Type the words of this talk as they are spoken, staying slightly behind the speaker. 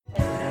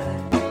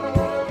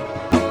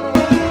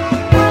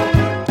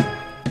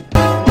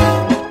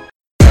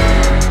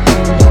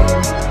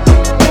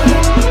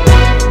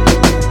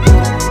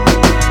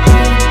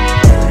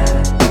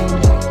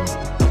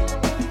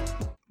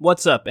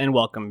What's up, and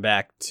welcome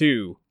back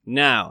to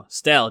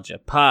Nostalgia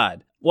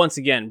Pod. Once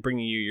again,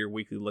 bringing you your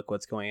weekly look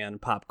what's going on in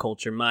pop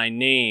culture. My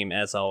name,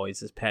 as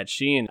always, is Pat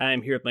Sheehan. I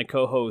am here with my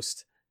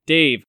co-host,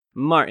 Dave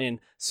Martin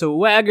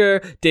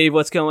Swagger. Dave,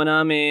 what's going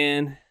on,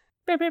 man?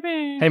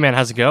 Hey, man,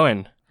 how's it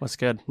going? What's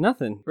good?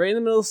 Nothing. Right in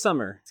the middle of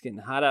summer. It's getting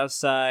hot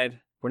outside.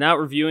 We're not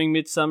reviewing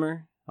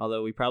Midsummer,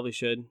 although we probably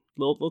should.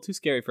 A little too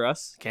scary for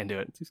us. Can't do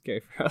it. Too scary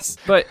for us.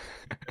 But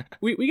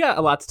we got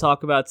a lot to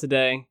talk about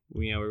today.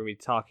 We're going to be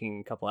talking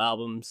a couple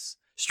albums.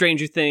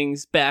 Stranger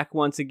Things, back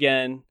once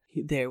again,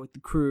 there with the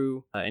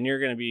crew. And you're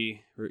going to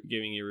be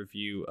giving a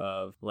review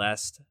of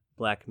Last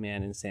Black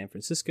Man in San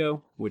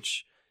Francisco,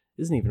 which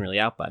isn't even really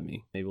out by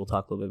me. Maybe we'll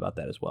talk a little bit about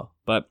that as well.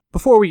 But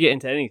before we get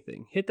into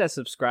anything, hit that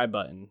subscribe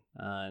button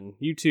on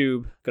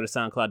YouTube. Go to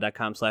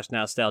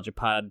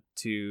soundcloud.com/nostalgiapod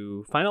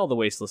to find all the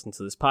ways to listen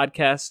to this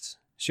podcast.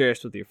 Share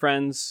us with your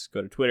friends.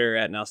 Go to Twitter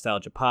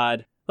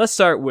 @nostalgiapod. Let's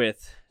start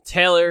with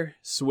Taylor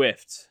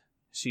Swift.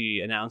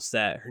 She announced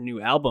that her new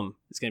album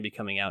is going to be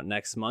coming out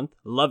next month.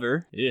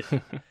 Lover.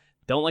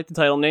 Don't like the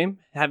title name.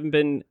 Haven't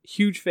been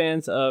huge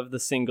fans of the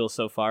single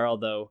so far,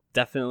 although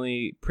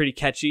definitely pretty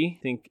catchy.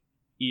 I think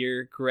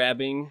ear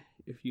grabbing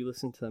if you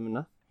listen to them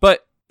enough.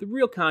 But the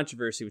real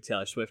controversy with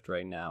Taylor Swift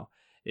right now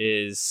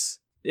is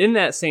in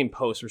that same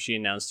post where she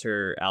announced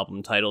her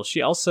album title,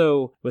 she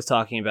also was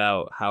talking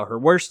about how her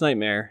worst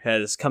nightmare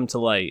has come to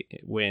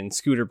light when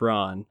Scooter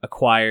Braun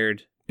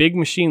acquired Big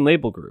Machine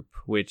Label Group,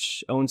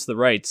 which owns the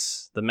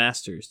rights, the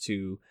masters,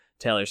 to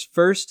Taylor's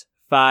first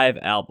 5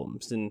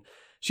 albums. And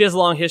she has a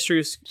long history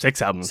of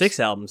 6 albums. 6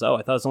 albums. Oh,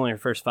 I thought it was only her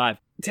first 5.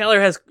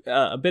 Taylor has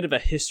a bit of a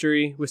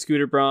history with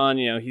Scooter Braun.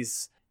 You know,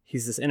 he's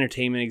this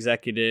entertainment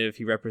executive.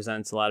 He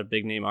represents a lot of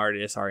big name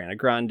artists: Ariana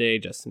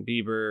Grande, Justin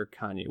Bieber,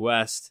 Kanye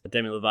West,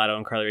 Demi Lovato,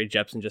 and Carly Rae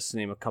Jepsen, just to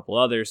name a couple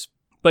others.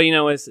 But, you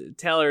know, as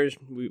Taylor,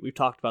 we've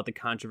talked about the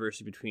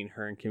controversy between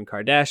her and Kim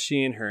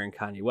Kardashian, her and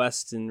Kanye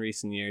West in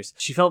recent years.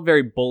 She felt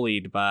very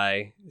bullied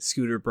by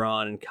Scooter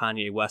Braun and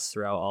Kanye West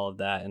throughout all of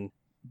that. And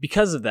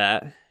because of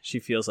that, she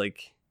feels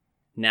like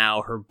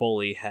now her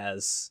bully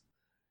has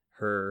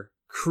her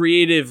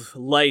creative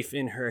life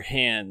in her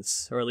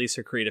hands, or at least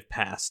her creative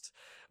past.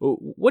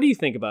 What do you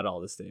think about all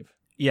this, Dave?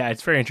 Yeah,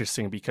 it's very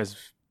interesting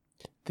because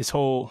this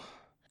whole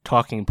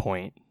talking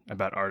point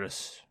about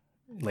artists,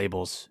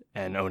 labels,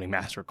 and owning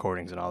master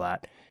recordings and all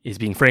that is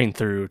being framed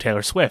through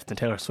Taylor Swift. And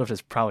Taylor Swift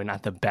is probably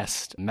not the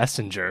best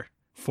messenger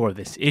for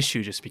this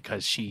issue just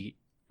because she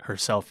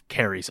herself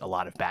carries a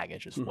lot of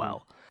baggage as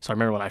well. So I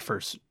remember when I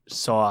first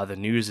saw the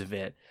news of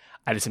it,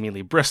 I just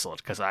immediately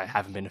bristled because I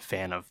haven't been a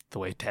fan of the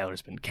way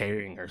Taylor's been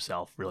carrying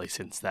herself really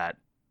since that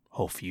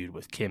whole feud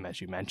with Kim, as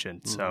you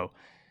mentioned. So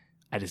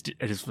I just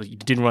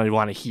didn't really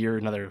want to hear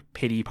another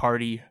pity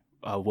party,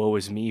 woe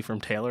is me from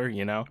Taylor,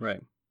 you know?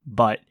 Right.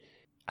 But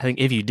I think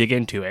if you dig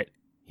into it,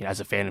 you know, as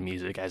a fan of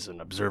music, as an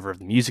observer of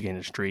the music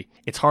industry,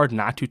 it's hard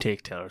not to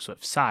take Taylor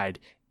Swift's side,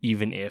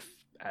 even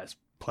if, as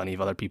plenty of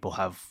other people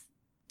have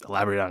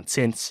elaborated on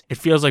since, it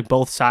feels like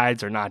both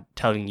sides are not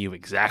telling you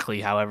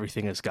exactly how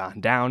everything has gone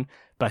down.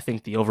 But I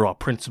think the overall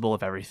principle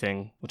of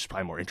everything, which is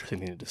probably a more interesting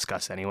thing to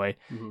discuss anyway,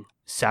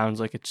 sounds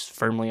like it's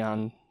firmly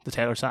on the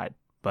Taylor side.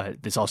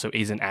 But this also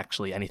isn't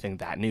actually anything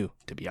that new,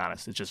 to be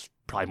honest. It's just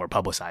probably more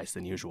publicized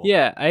than usual.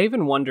 Yeah, I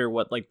even wonder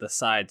what like the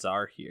sides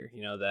are here.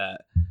 You know,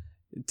 that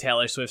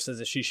Taylor Swift says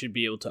that she should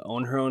be able to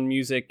own her own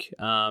music,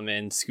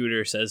 and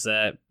Scooter says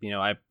that, you know,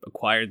 I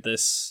acquired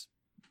this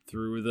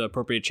through the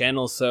appropriate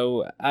channels,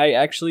 so I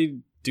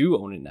actually do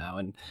own it now.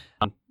 And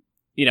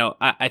you know,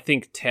 I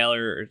think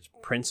Taylor's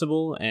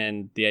principle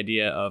and the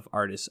idea of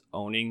artists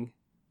owning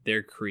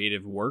their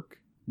creative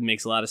work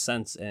makes a lot of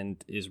sense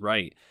and is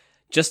right.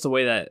 Just the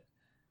way that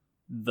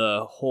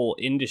the whole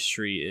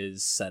industry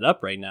is set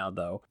up right now,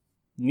 though,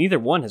 neither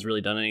one has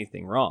really done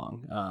anything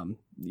wrong.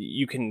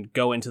 You can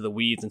go into the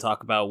weeds and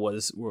talk about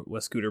was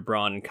Scooter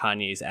Braun and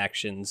Kanye's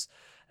actions,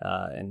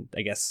 and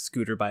I guess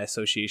Scooter by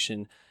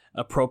association,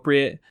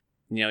 appropriate.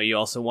 You know, you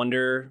also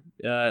wonder,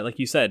 like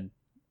you said,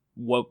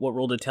 what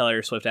role did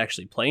Taylor Swift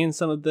actually play in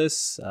some of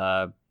this?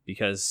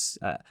 Because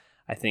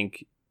I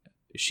think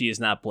she is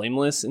not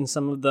blameless in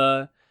some of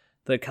the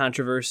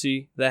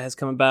controversy that has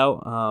come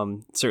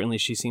about. Certainly,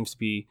 she seems to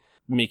be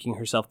making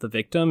herself the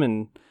victim,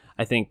 and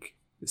I think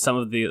some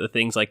of the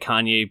things like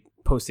Kanye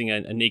posting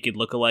a naked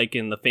lookalike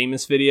in the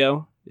Famous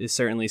video is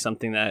certainly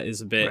something that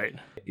is a bit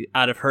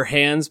out of her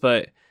hands.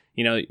 But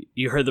you know,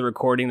 you heard the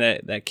recording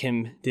that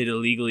Kim did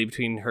illegally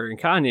between her and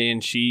Kanye,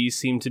 and she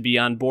seemed to be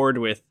on board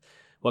with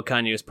what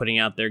Kanye was putting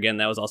out there. Again,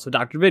 that was also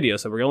Dr. Video,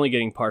 so we're only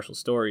getting partial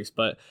stories.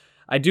 But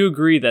I do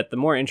agree that the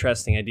more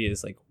interesting idea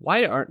is like,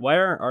 why aren't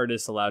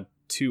artists allowed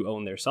to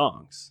own their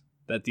songs?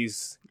 That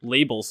these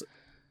labels,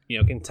 you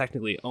know, can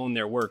technically own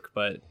their work,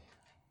 but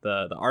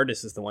the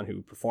artist is the one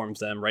who performs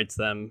them, writes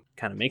them,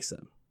 kind of makes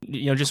them.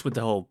 You know, just with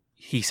the whole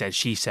he said,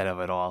 she said of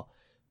it all,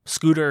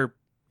 Scooter's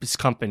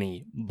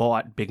company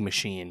bought Big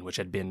Machine, which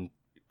had been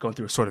going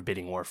through a sort of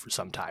bidding war for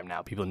some time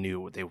now. People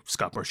knew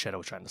Scott Borchetta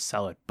was trying to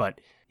sell it,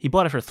 but he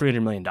bought it for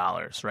 $300 million,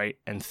 right?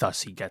 And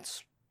thus he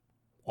gets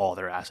all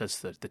their assets.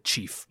 The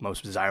chief,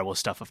 most desirable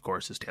stuff, of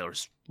course, is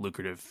Taylor's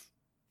lucrative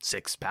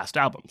 6 past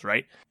albums,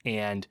 right?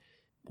 And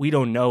we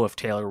don't know if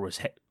Taylor was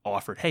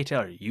offered, hey,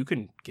 Taylor, you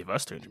can give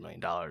us $300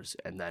 million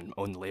and then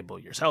own the label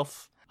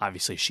yourself.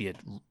 Obviously, she had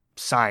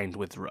signed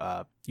with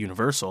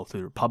Universal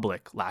through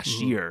Republic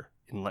last year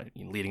in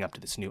leading up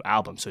to this new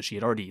album. So she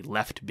had already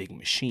left Big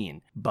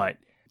Machine. But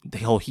the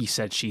whole he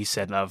said, she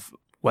said of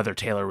whether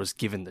Taylor was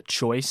given the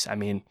choice, I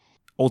mean,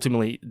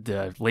 ultimately,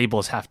 the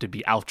labels have to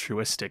be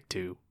altruistic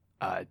to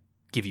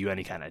give you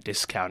any kind of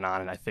discount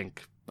on it. I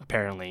think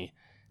apparently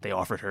they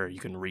offered her, you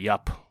can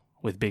re-up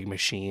with Big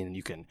Machine and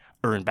you can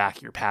earn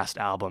back your past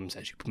albums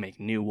as you make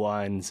new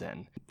ones.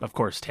 And of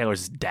course,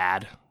 Taylor's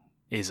dad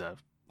is a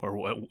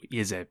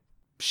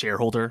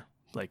shareholder,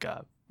 like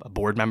a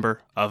board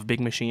member of Big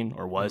Machine,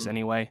 or was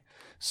anyway.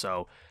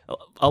 So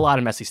a lot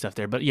of messy stuff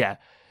there. But yeah,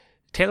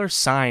 Taylor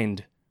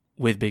signed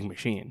with Big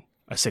Machine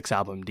a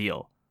 6-album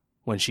deal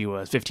when she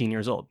was 15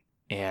 years old.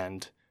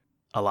 And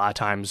a lot of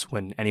times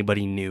when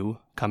anybody new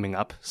coming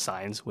up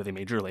signs with a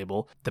major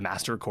label, the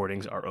master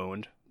recordings are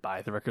owned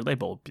by the record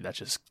label. That's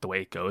just the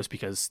way it goes,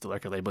 because the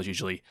record label is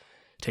usually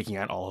taking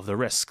on all of the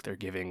risk. They're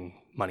giving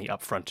money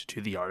up front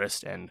to the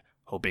artist and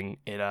hoping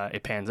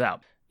it pans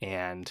out.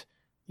 And,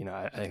 you know,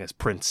 I think as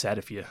Prince said,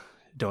 if you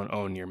don't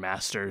own your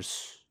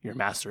masters, your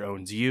master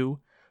owns you,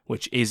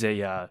 which is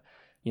a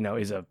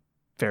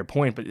fair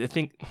point. But the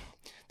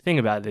thing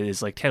about it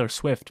is, like, Taylor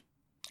Swift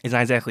is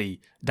not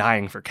exactly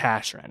dying for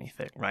cash or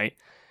anything, right?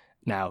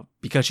 Now,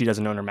 because she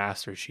doesn't own her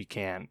master, she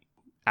can't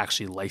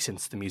actually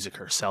license the music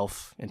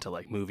herself into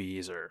like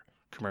movies or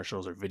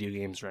commercials or video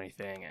games or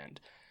anything, and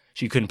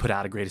she couldn't put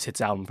out a greatest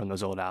hits album from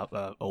those old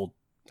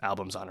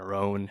albums on her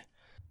own.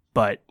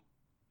 But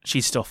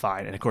she's still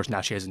fine, and of course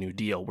now she has a new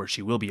deal where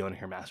she will be owning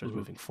her masters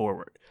moving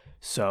forward.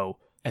 So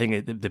I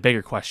think the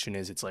bigger question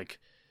is, it's like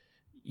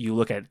you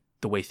look at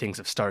the way things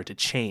have started to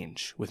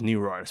change with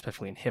newer artists,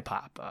 especially in hip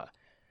hop.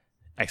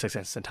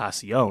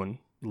 XXXTentacion,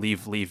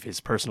 leave his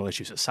personal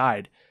issues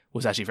aside,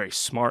 was actually very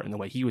smart in the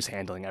way he was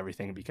handling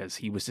everything, because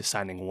he was just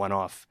signing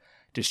one-off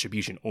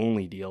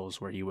distribution-only deals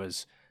where he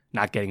was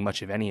not getting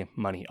much of any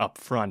money up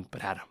front,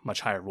 but had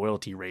much higher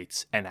royalty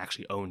rates and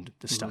actually owned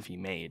the stuff he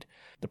made.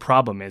 The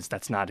problem is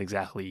that's not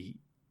exactly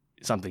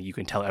something you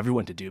can tell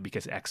everyone to do,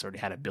 because X already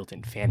had a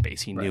built-in fan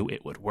base. He knew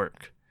it would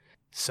work.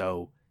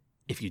 So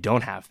if you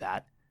don't have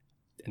that,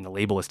 and the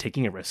label is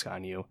taking a risk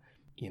on you,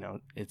 you know,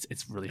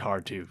 it's really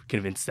hard to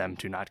convince them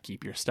to not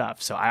keep your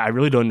stuff. So I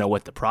really don't know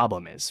what the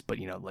problem is. But,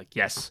 you know, like,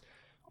 yes,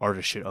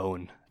 artists should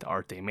own the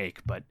art they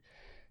make, but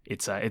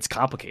it's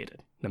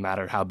complicated no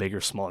matter how big or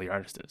small the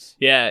artist is.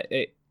 Yeah,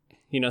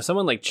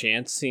 someone like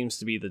Chance seems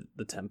to be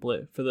the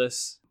template for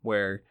this,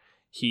 where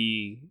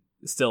he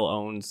still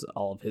owns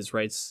all of his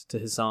rights to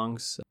his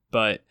songs,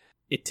 but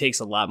it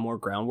takes a lot more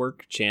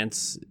groundwork.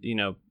 Chance,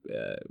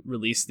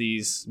 released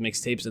these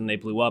mixtapes and they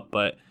blew up,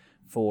 but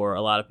for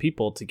a lot of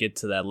people to get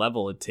to that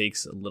level, it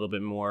takes a little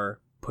bit more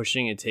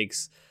pushing. It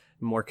takes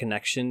more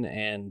connection,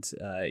 and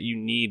you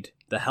need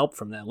the help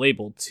from that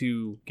label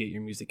to get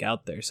your music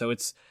out there. So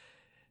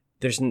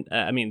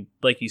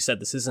like you said,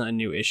 this isn't a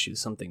new issue.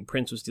 Something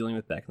Prince was dealing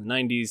with back in the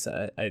 90s.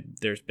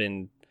 There's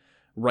been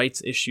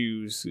rights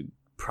issues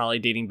probably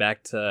dating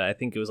back to, I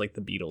think it was like the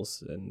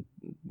Beatles, and,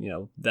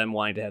 them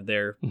wanting to have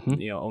their,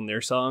 own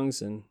their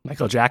songs. And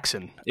Michael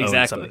Jackson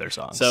owned some of their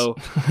songs. So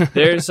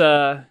there's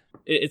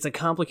it's a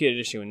complicated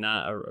issue and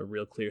not a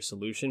real clear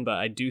solution. But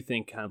I do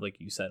think, kind of like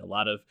you said, a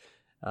lot of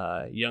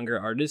younger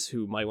artists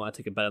who might want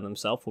to take a bet on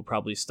themselves will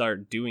probably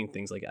start doing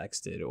things like X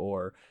did,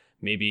 or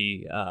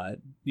maybe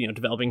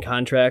developing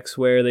contracts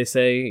where they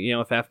say,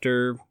 if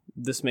after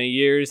this many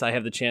years I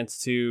have the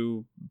chance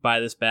to buy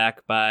this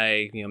back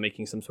by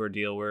making some sort of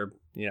deal where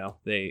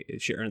they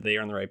earn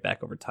the right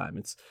back over time.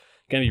 It's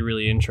going to be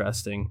really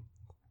interesting.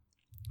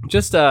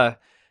 Just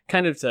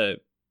kind of to,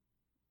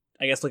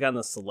 I guess, look on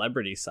the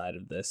celebrity side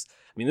of this.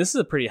 I mean, this is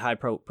a pretty high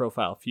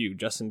profile feud.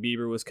 Justin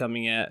Bieber was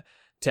coming at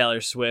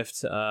Taylor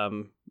Swift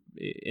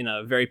in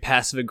a very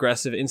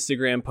passive-aggressive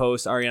Instagram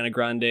post. Ariana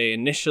Grande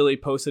initially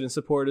posted in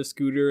support of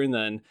Scooter and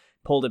then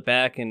pulled it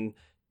back and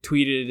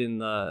tweeted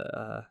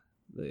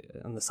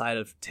on the side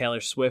of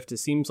Taylor Swift. It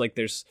seems like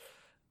there's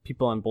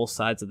people on both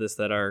sides of this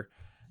that are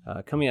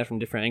coming at it from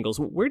different angles.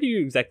 Where do you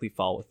exactly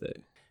fall with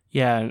it?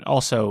 Yeah, and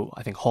also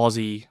I think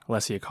Halsey,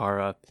 Alessia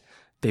Cara,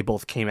 they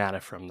both came at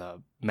it from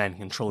the men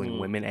controlling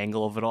women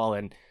angle of it all.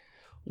 And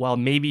while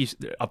maybe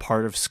a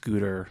part of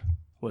Scooter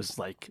was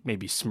like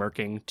maybe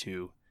smirking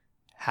to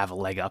have a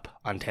leg up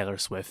on Taylor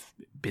Swift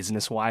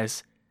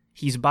business-wise,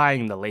 he's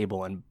buying the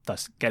label and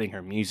thus getting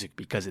her music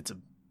because it's a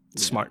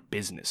smart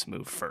business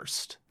move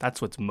first.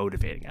 That's what's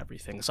motivating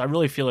everything. So I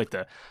really feel like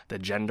the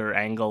gender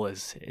angle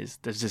is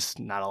there's just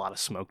not a lot of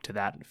smoke to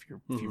that if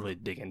you really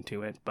dig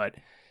into it. But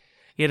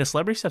yeah, the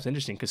celebrity stuff's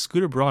interesting because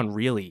Scooter Braun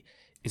really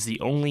is the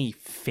only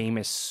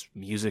famous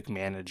music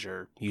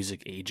manager,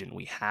 music agent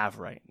we have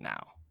right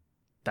now.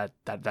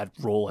 That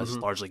role has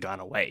largely gone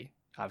away.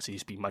 Obviously, he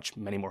used to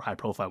be many more high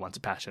profile once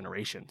in past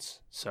generations.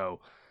 So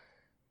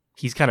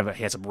he's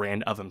he has a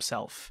brand of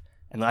himself.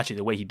 And actually,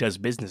 the way he does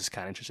business is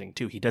kind of interesting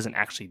too. He doesn't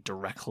actually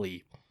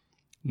directly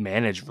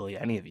manage really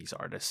any of these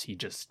artists. He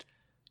just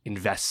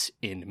invests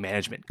in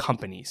management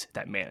companies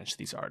that manage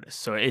these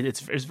artists. So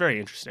it's very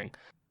interesting.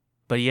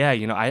 But yeah,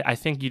 I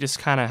think you just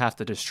kind of have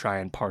to just try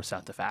and parse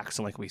out the facts.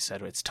 And like we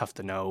said, it's tough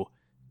to know.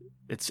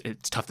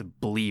 It's tough to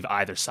believe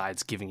either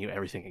side's giving you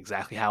everything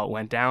exactly how it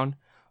went down.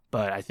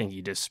 But I think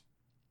you just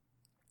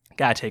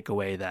gotta take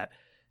away that,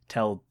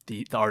 tell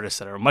the artists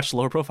that are much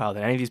lower profile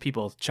than any of these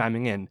people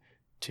chiming in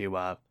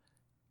to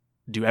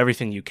do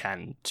everything you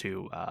can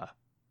to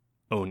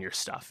own your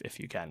stuff if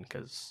you can,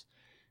 because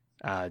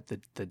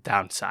the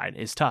downside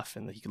is tough.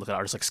 And you can look at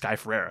artists like Sky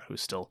Ferreira,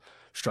 who's still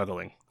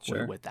struggling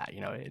with that.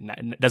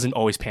 It doesn't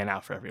always pan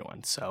out for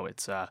everyone. So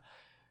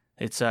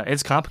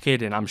it's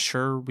complicated, and I'm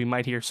sure we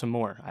might hear some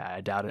more.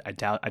 I doubt it. I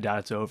doubt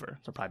it's over.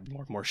 There'll probably be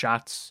more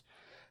shots,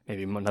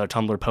 maybe another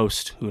Tumblr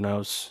post. Who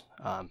knows?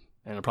 And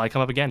it'll probably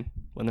come up again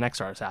when the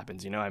next artist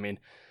happens.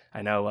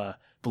 I know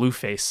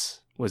Blueface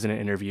was in an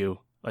interview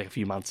like a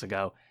few months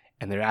ago,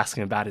 and they're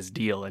asking about his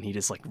deal, and he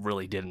just like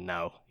really didn't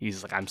know.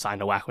 He's like, I'm signed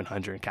to Whack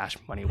 100 and Cash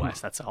Money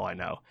West. That's all I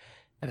know.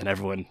 And then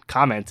everyone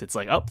comments, it's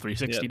like, oh,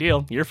 360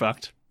 deal, you're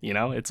fucked.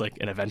 It's like,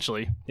 and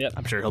eventually,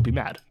 I'm sure he'll be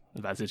mad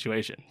about the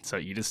situation. So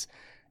you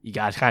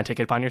gotta kind of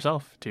take it upon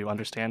yourself to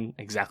understand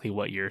exactly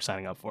what you're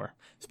signing up for.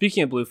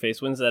 Speaking of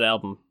Blueface, when's that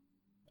album?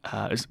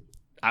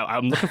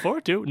 I'm looking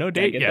forward to. No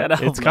date yet.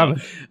 It's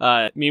coming.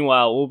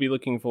 Meanwhile, we'll be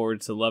looking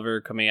forward to Lover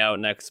coming out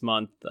next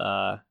month.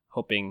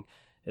 Hoping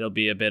it'll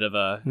be a bit of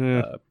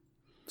a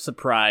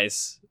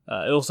surprise.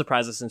 It'll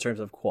surprise us in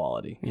terms of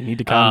quality. You need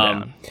to calm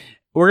down.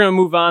 We're gonna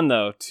move on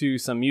though to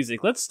some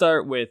music. Let's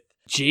start with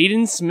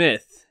Jaden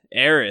Smith,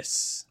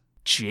 Eris.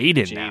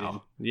 Jaden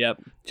now.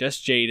 Yep,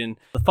 just Jaden.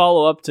 The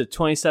follow-up to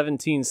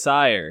 2017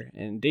 Sire.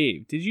 And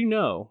Dave, did you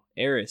know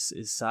Eris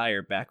is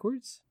Sire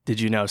backwards?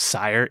 Did you know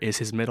Sire is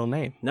his middle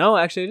name? No,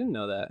 actually I didn't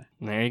know that.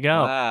 There you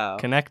go. Wow.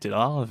 Connected,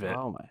 all of it.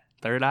 Oh my.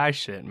 Third eye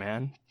shit,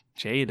 man.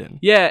 Jaden.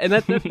 Yeah, and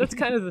that's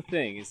kind of the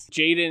thing.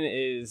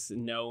 Jaden is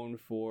known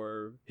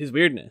for his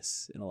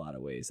weirdness in a lot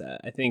of ways.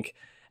 I think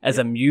as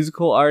a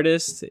musical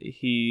artist,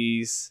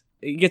 he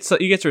gets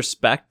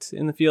respect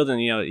in the field,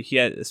 and he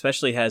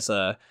especially has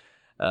a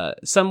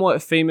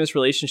somewhat famous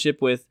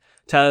relationship with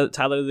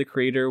Tyler the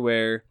Creator,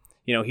 where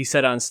he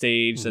said on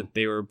stage that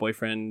they were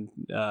boyfriend,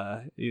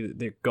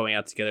 they're going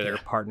out together, they're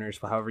partners,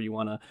 however you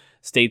want to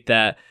state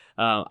that.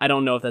 I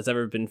don't know if that's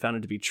ever been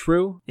found to be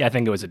true. Yeah, I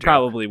think it was a joke.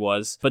 Probably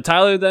was. But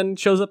Tyler then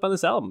shows up on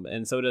this album,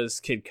 and so does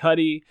Kid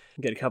Cudi.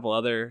 Get a couple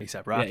other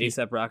A$AP Rocky.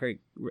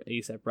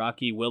 A$AP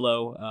Rocky,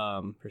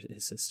 Willow,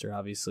 his sister,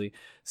 obviously.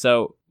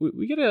 So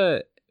we get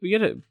a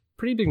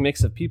pretty big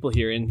mix of people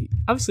here, and he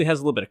obviously has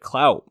a little bit of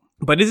clout.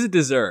 But is it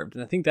deserved?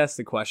 And I think that's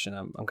the question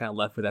I'm kind of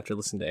left with after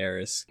listening to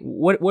Eris.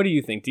 What do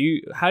you think?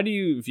 How do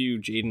you view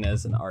Jaden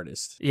as an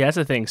artist? Yeah, that's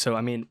the thing. So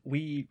I mean,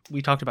 we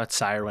talked about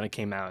Sire when it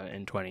came out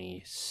in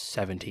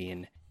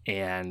 2017,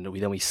 and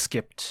we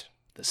skipped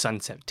the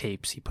Sunset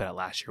tapes he put out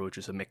last year, which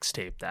was a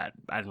mixtape that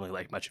I didn't really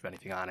like much of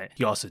anything on it.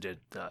 He also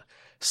did the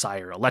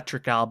Sire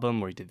Electric album,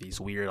 where he did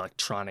these weird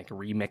electronic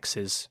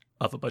remixes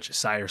of a bunch of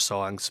Sire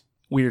songs.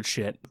 Weird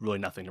shit, really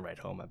nothing to write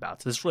home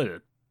about. So this is really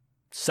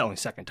the only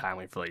second time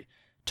we've really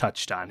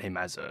touched on him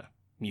as a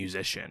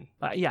musician.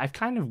 But yeah, I've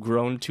kind of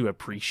grown to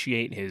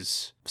appreciate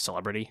his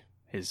celebrity,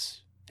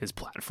 his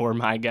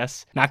platform, I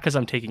guess. Not because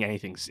I'm taking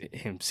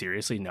him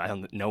seriously.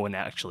 No, no one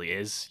actually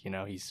is.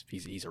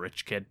 He's a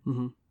rich kid.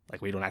 Mm-hmm.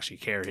 Like, we don't actually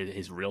care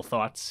his real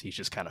thoughts. He's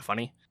just kind of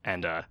funny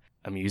and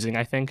amusing,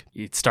 I think.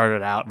 It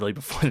started out really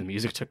before the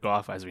music took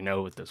off, as we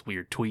know, with those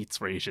weird tweets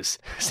where he's just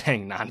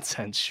saying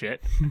nonsense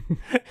shit.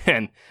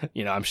 And,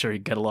 I'm sure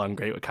he'd get along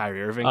great with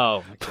Kyrie Irving.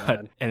 Oh, my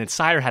God. And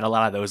Sire had a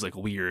lot of those,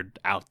 weird,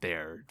 out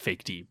there,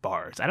 fake deep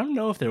bars. I don't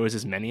know if there was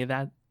as many of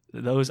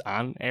those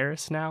on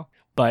Eris now.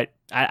 But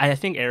I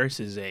think Eris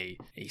is a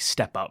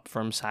step up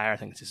from Sire. I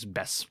think it's his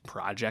best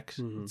project.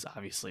 Mm-hmm. It's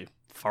obviously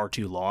far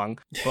too long.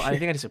 But I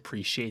think I just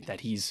appreciate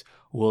that he's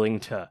willing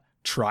to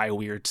try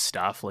weird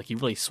stuff. He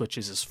really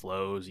switches his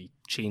flows, he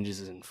changes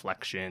his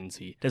inflections,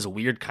 he does a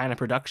weird kind of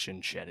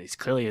production shit. He's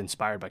clearly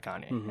inspired by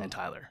Kanye and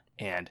Tyler,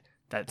 and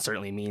that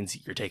certainly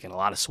means you're taking a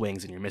lot of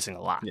swings and you're missing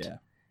a lot. Yeah.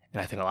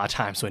 And I think a lot of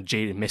times when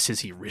Jaden misses,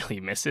 he really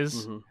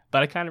misses. Mm-hmm.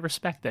 But I kind of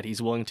respect that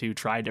he's willing to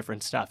try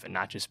different stuff and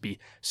not just be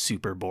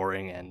super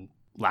boring and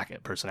lack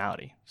of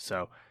personality.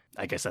 So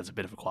I guess that's a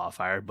bit of a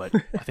qualifier, but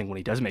I think when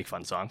he does make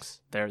fun songs,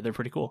 they're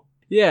pretty cool.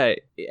 Yeah,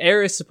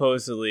 Eris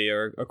supposedly,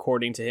 or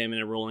according to him in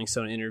a Rolling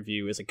Stone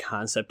interview, is a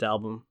concept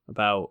album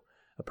about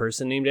a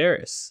person named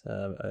Eris,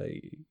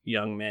 a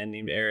young man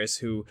named Eris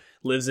who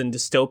lives in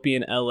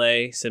dystopian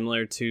LA,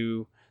 similar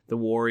to the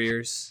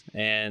Warriors,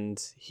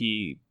 and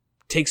he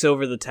takes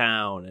over the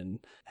town and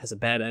has a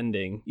bad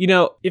ending.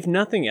 If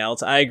nothing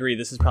else, I agree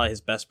this is probably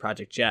his best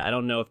project yet. I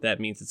don't know if that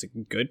means it's a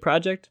good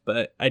project,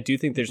 but I do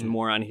think there's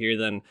more on here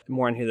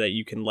that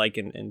you can like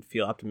and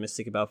feel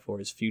optimistic about for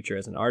his future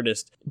as an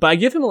artist. But I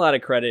give him a lot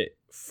of credit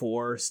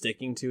for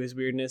sticking to his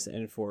weirdness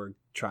and for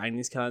trying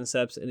these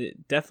concepts, and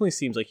it definitely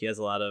seems like he has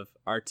a lot of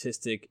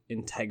artistic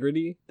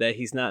integrity, that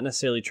he's not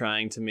necessarily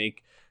trying to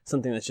make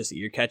something that's just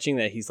ear catching,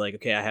 that he's like,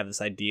 okay, I have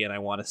this idea and I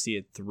want to see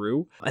it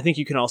through. I think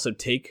you can also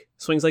take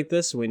swings like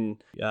this when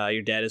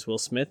your dad is Will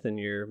Smith and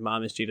your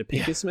mom is Jada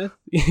Pinkett Smith,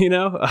 you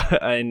know,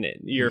 and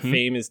your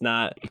fame is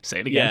not. Say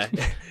it again.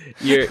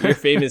 Yeah, your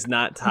fame is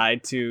not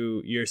tied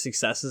to your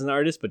success as an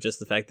artist, but just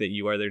the fact that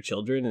you are their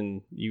children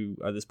and you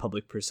are this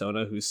public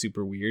persona who's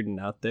super weird and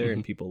out there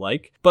and people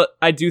like. But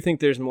I do think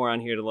there's more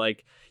on here to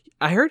like.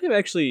 I heard him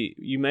actually,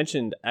 you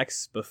mentioned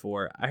X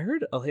before. I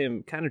heard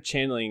him kind of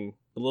channeling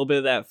a little bit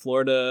of that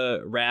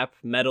Florida rap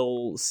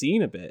metal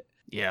scene a bit.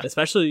 Yeah.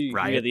 Especially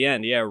Riot. near the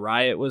end. Yeah,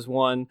 Riot was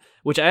one,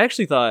 which I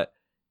actually thought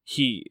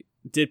he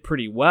did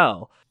pretty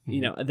well. You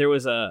know, there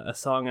was a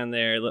song on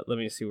there, let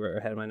me see where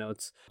I had my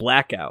notes.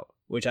 Blackout,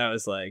 which I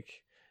was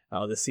like,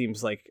 oh, this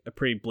seems like a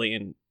pretty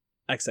blatant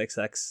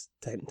XXX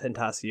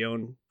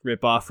Tentacion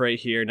ripoff right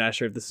here. Not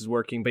sure if this is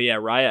working, but yeah,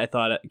 Riot I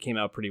thought it came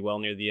out pretty well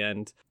near the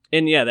end.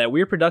 And yeah, that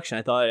weird production,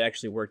 I thought it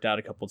actually worked out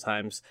a couple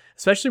times,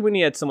 especially when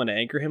he had someone to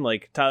anchor him,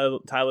 like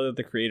Tyler,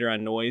 the Creator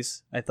on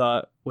Noise, I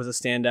thought was a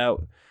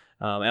standout.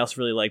 I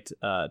also really liked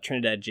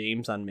Trinidad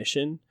James on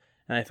Mission.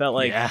 And I felt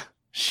like... Yeah,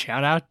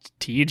 shout out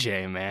to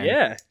TJ, man.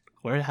 Yeah.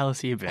 Where the hell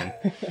has he been?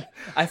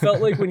 I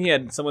felt like when he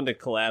had someone to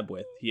collab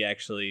with, he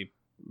actually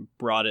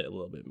brought it a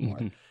little bit more.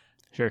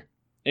 Sure.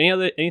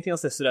 Anything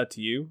else that stood out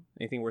to you?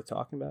 Anything worth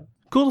talking about?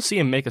 Cool to see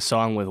him make a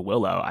song with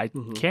Willow. I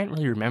can't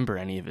really remember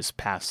any of his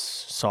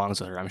past songs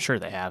with her. I'm sure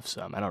they have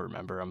some. I don't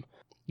remember them.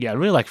 Yeah, I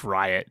really liked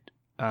Riot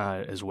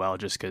as well,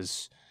 just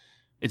because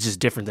it's just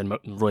different than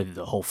really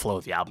the whole flow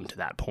of the album to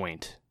that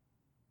point.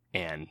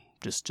 And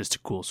just a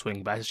cool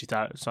swing. But I actually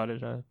thought it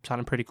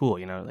sounded pretty cool.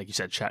 You know, like you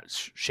said,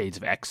 shades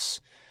of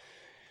X,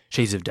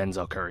 shades of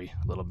Denzel Curry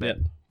a little bit.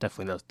 Yep.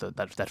 Definitely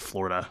that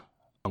Florida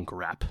punk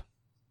rap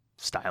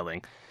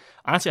styling.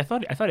 Honestly, I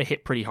thought it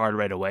hit pretty hard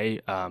right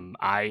away.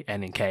 I,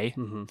 N, and K,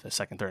 the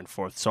second, third, and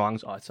fourth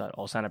songs, I thought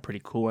all sounded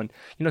pretty cool. And,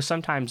 you know,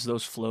 sometimes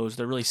those flows,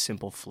 they're really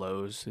simple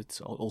flows.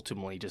 It's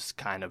ultimately just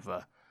kind of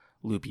a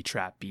loopy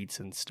trap beats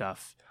and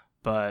stuff.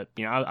 But,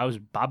 you know, I was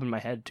bobbing my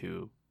head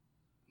to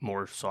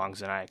more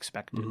songs than I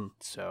expected.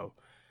 So,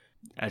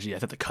 actually, I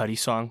thought the Cudi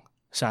song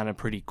sounded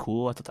pretty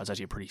cool. I thought that was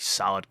actually a pretty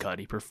solid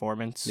Cudi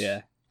performance.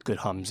 Yeah. Good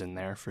hums in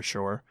there for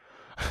sure.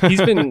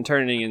 He's been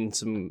turning in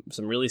some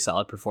really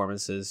solid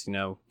performances. You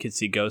know, Kids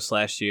See Ghosts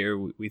last year,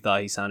 we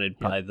thought he sounded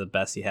probably the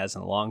best he has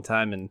in a long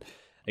time, and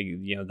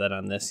you know that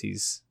on this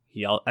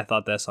I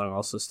thought that song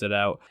also stood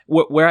out.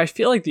 Where I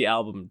feel like the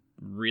album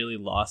really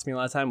lost me a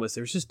lot of time was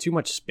there was just too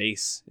much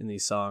space in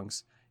these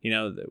songs. You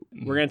know,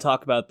 we're going to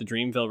talk about the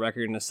Dreamville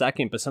record in a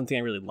second, but something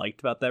I really liked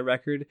about that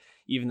record,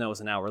 even though it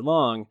was an hour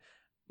long,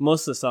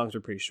 most of the songs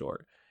were pretty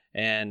short,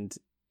 and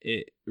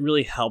it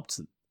really helped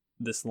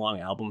this long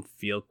album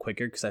feel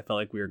quicker because I felt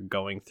like we were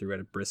going through at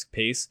a brisk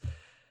pace.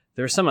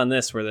 There was some on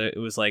this where it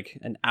was like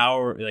an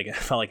hour, like it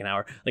felt like an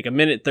hour, like a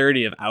minute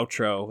 30 of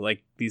outro,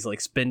 like these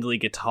like spindly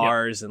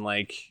guitars and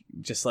like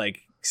just like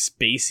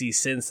spacey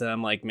synths, and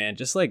I'm like, man,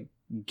 just like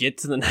get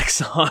to the next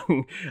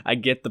song. I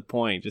get the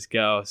point, just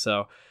go.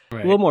 So a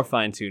little more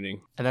fine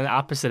tuning. And then the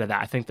opposite of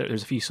that, I think that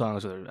there's a few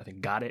songs where I think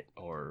Got It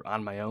or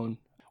On My Own,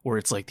 where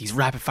it's like these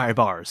rapid fire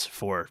bars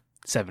for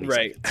 70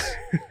 seconds.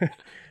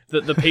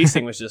 The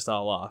pacing was just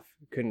all off.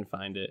 Couldn't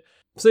find it.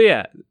 So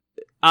yeah,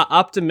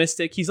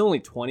 optimistic. He's only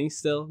 20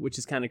 still, which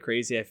is kind of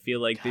crazy. I feel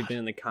like they've been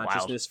in the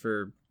consciousness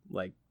for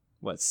like,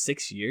 what,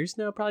 6 years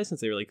now, probably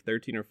since they were like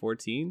 13 or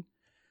 14.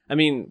 I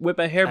mean, Whip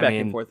My Hair Back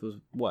and Forth was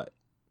what,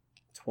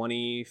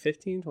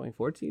 2015,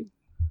 2014?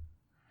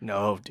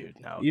 No, dude,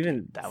 no.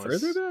 Even that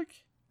further back?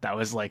 That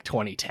was like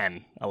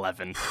 2010,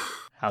 11.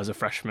 I was a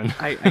freshman.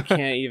 I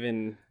can't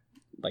even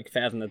like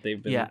fathom that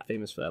they've been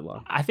famous for that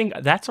long. I think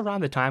that's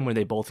around the time when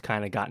they both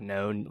kind of got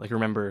known. Like,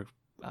 remember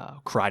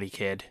Karate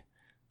Kid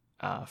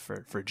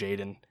for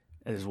Jaden,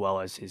 as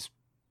well as his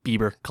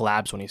Bieber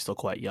collabs when he's still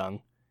quite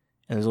young.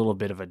 And there's a little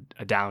bit of a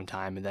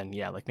downtime. And then,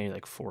 like maybe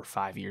like 4 or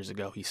 5 years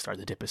ago, he started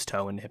to dip his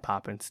toe into hip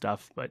hop and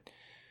stuff. But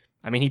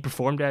I mean, he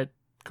performed at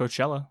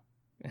Coachella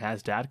and had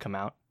his dad come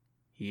out.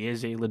 He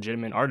is a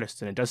legitimate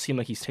artist, and it does seem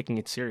like he's taking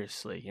it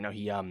seriously. You know,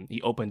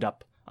 he opened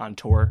up on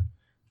tour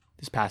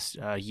this past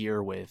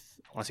year with,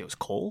 I want to say it was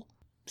Cole.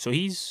 So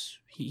he's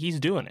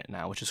doing it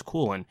now, which is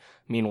cool. And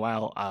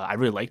meanwhile, I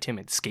really liked him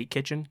in Skate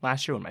Kitchen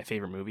last year, one of my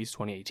favorite movies,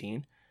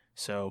 2018.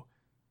 So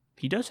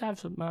he does have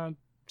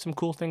some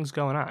cool things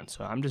going on.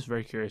 So I'm just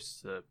very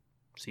curious to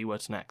see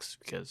what's next,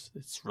 because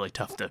it's really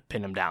tough to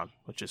pin him down,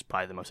 which is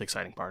probably the most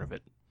exciting part of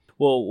it.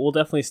 Well, we'll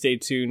definitely stay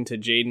tuned to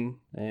Jaden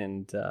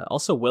and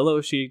also Willow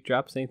if she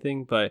drops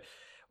anything. But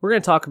we're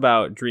going to talk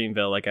about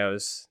Dreamville, like I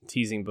was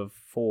teasing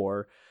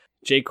before.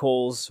 J.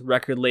 Cole's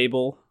record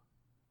label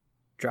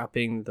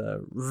dropping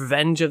the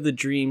Revenge of the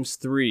Dreams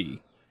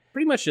 3.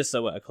 Pretty much just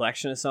a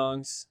collection of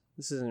songs.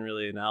 This isn't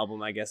really an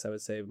album, I guess I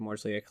would say, more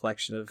like a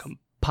collection of...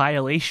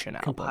 Compilation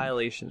album.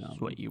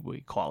 Is what you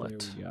would call it.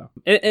 There we go.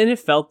 And it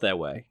felt that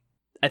way.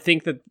 I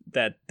think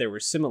that there were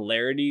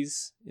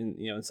similarities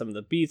in some of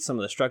the beats, some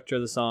of the structure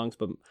of the songs,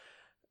 but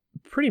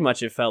pretty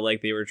much it felt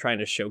like they were trying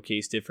to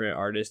showcase different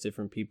artists,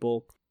 different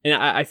people. And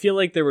I feel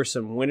like there were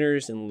some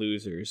winners and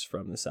losers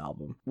from this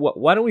album.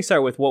 Why don't we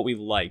start with what we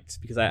liked?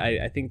 Because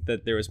I think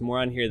that there was more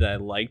on here that I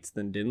liked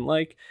than didn't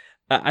like.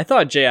 I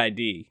thought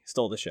JID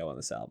stole the show on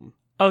this album.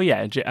 Oh,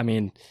 yeah. I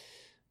mean,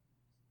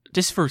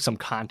 just for some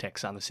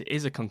context on this, it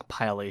is a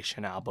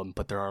compilation album,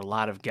 but there are a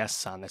lot of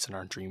guests on this and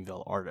aren't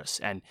Dreamville artists.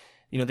 And,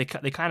 you know, they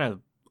kind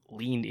of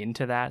leaned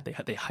into that. They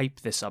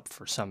hyped this up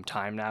for some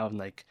time now. And,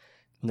 like,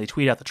 when they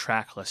tweeted out the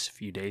track list a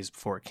few days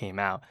before it came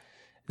out,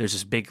 there's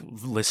this big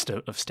list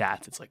of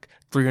stats. It's like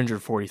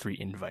 343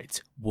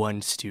 invites,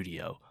 1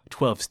 studio,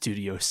 12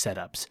 studio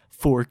setups,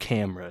 4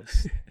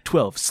 cameras,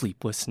 12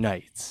 sleepless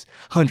nights,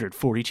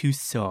 142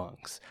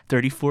 songs,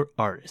 34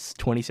 artists,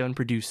 27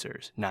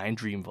 producers, 9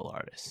 Dreamville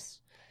artists.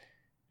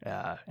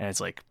 And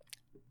it's like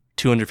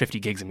 250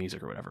 gigs of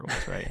music or whatever it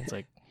was, right? It's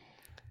like,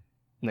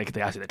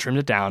 they trimmed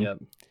it down. Yep.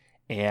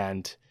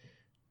 And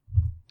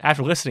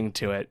after listening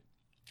to it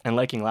and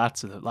liking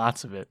lots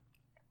of it,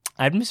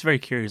 I'm just very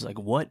curious, like,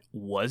 what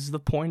was the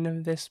point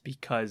of this?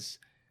 Because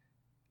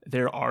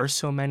there are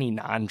so many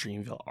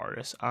non-Dreamville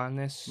artists on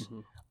this. Mm-hmm.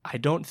 I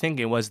don't think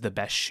it was the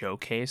best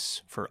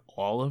showcase for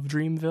all of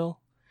Dreamville.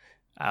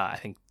 I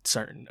think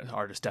certain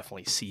artists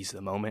definitely seized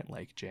the moment,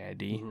 like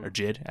JID or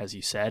JID, as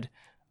you said.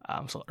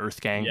 So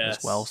EarthGang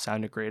as well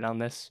sounded great on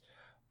this.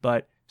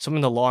 But some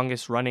of the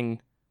longest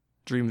running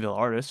Dreamville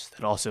artists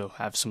that also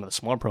have some of the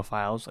smaller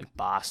profiles, like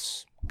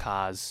Boss,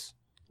 Kaz,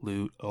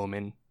 Loot,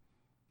 Omen,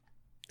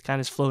 kind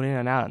of just float in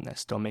and out on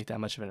this, don't make that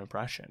much of an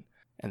impression.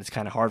 And it's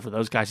kind of hard for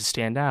those guys to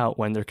stand out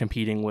when they're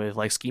competing with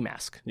like Ski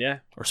Mask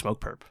or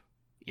Smoke Perp,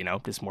 you know,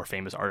 just more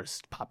famous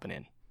artists popping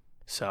in.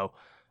 So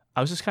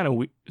I was just kind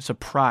of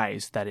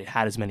surprised that it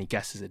had as many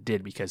guests as it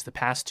did, because the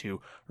past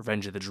 2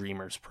 Revenge of the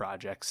Dreamers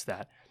projects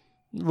that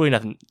really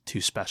nothing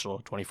too special,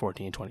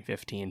 2014,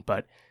 2015,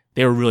 but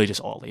they were really just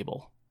all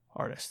label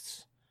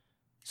artists.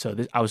 So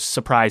I was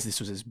surprised this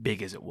was as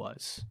big as it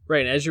was.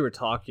 Right, and as you were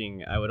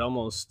talking, I would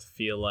almost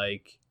feel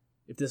like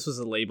if this was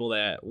a label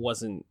that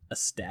wasn't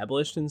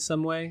established in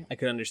some way, I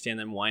could understand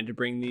them wanting to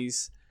bring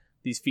these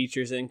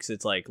features in, because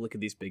it's like, look at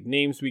these big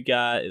names we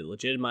got, it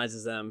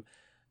legitimizes them.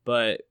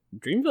 But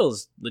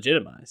Dreamville's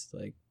legitimized.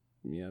 Like,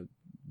 you know,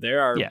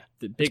 there are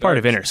the big. It's part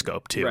of artists.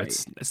 Interscope too.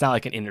 Right. It's not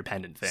like an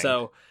independent thing.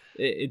 So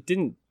it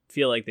didn't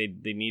feel like they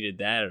needed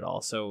that at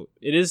all. So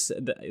it is.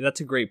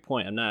 That's a great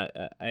point.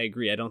 I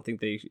agree. I don't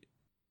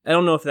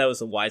know if that was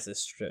the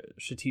wisest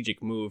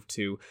strategic move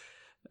to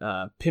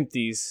pimp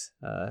these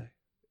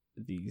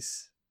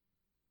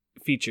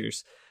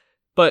features.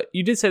 But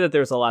you did say that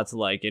there was a lot to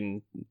like,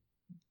 and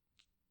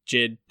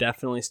JID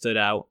definitely stood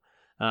out.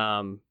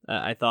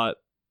 I thought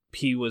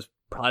P was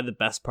probably the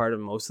best part of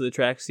most of the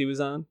tracks he was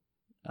on.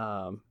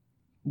 How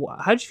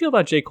did you feel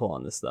about J. Cole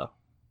on this, though?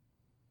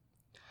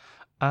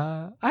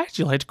 I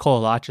actually liked Cole a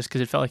lot, just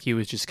because it felt like he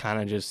was just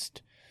kind of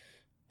just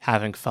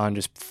having fun,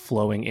 just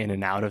flowing in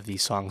and out of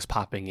these songs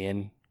popping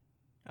in.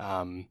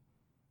 And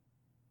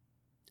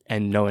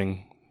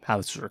knowing how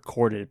this was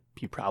recorded,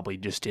 he probably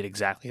just did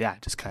exactly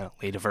that, just kind of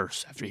laid a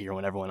verse after hearing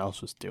what everyone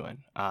else was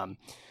doing.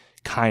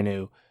 Kind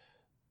of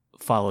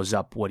follows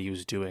up what he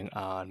was doing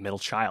on Middle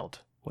Child,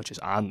 which is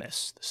on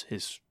this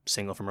his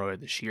single from earlier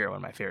this year, one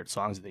of my favorite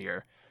songs of the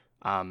year,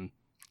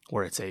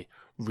 where it's a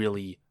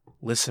really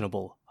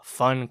listenable,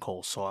 fun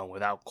Cole song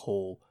without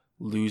Cole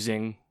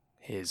losing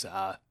his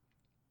the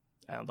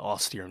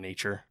austere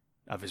nature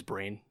of his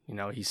brain. You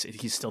know,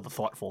 he's still the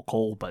thoughtful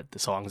Cole, but the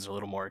songs are a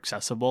little more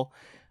accessible.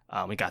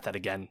 We got that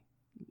again,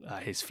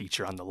 his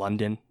feature on the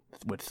London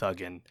with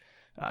Thug and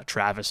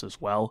Travis as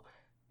well.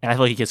 And I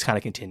feel like he gets kind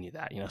of continue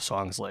that, you know,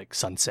 songs like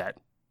Sunset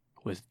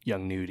with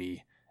Young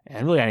Nudie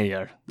and really any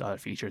other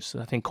features. So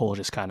I think Cole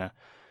just kind of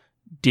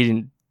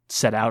didn't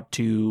set out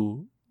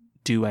to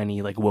do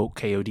any like woke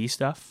KOD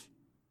stuff,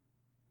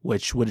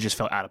 which would have just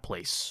felt out of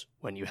place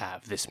when you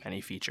have this many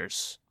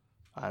features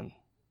on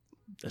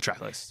the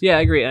track list. Yeah,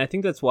 I agree. And I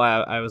think that's why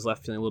I was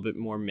left feeling a little bit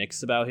more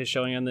mixed about his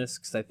showing on this,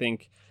 because I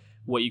think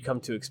what you come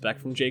to expect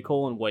from J.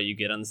 Cole and what you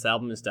get on this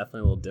album is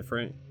definitely a little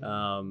different.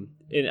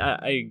 And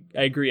I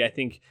agree. I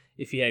think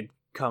if he had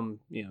come,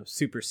 you know,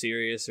 super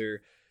serious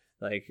or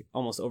like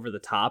almost over the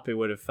top, it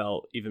would have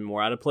felt even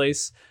more out of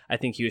place. I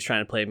think he was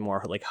trying to play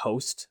more like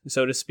host,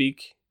 so to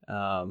speak.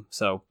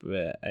 So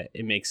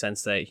it makes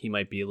sense that he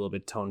might be a little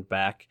bit toned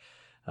back.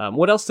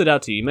 What else stood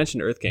out to you? You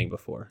mentioned EarthGang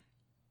before.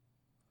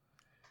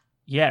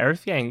 Yeah,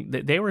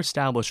 EarthGang, they were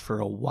established for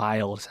a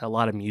while. Had a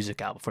lot of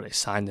music out before they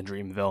signed to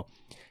Dreamville.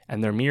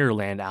 And their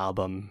Mirrorland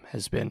album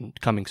has been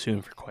coming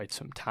soon for quite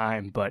some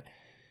time. But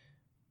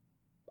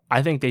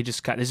I think they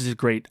just this is a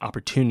great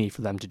opportunity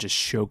for them to just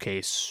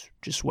showcase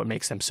just what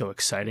makes them so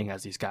exciting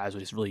as these guys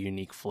with these really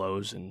unique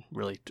flows and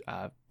really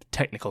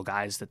technical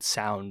guys that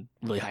sound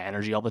really high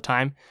energy all the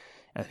time.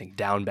 And I think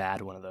Down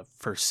Bad, one of the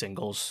first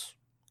singles,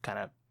 kind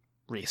of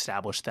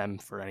reestablished them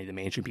for any of the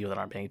mainstream people that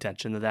aren't paying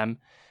attention to them.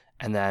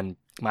 And then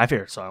my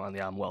favorite song on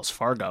the album, Wells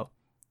Fargo,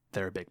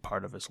 they're a big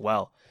part of as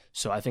well.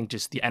 So I think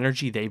just the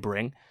energy they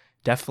bring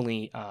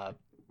definitely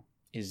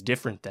is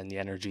different than the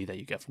energy that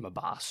you get from a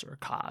Boss or a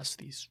Kaz,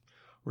 these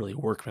really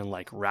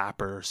workman-like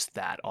rappers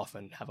that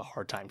often have a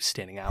hard time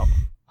standing out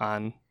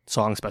on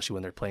songs, especially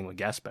when they're playing with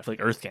guests. But I feel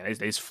like Earth Gang, they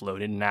just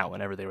flowed in and out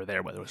whenever they were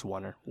there, whether it was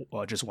one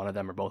or just one of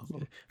them or both of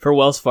them. For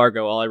Wells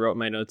Fargo, all I wrote in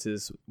my notes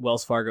is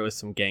Wells Fargo is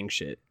some gang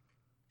shit.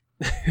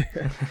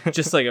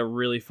 Just like a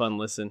really fun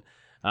listen.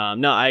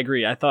 No, I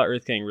agree. I thought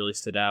Earth Gang really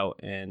stood out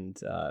and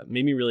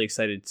made me really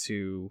excited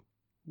to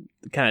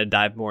kind of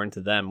dive more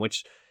into them,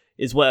 which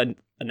is what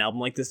an album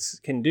like this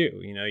can do.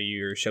 You know,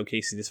 you're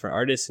showcasing this for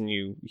artists and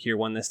you hear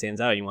one that stands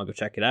out and you want to go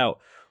check it out.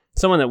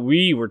 Someone that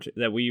we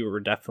were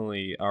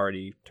definitely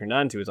already turned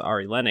on to is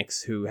Ari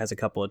Lennox, who has a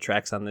couple of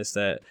tracks on this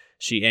that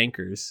she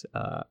anchors.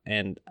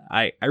 And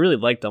I really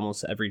liked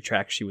almost every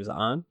track she was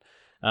on.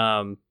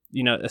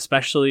 You know,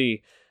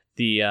 especially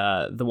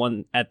the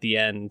one at the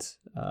end.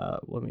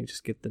 Let me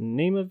just get the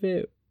name of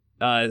it.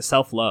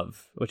 Self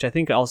Love, which I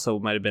think also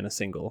might have been a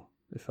single.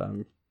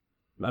 But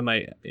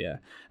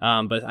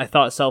I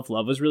thought Self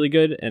Love was really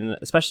good, and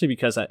especially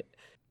because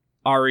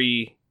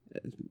Ari.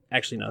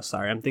 Actually, no,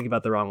 sorry, I'm thinking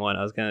about the wrong one.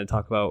 I was going to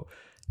talk about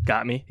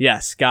Got Me.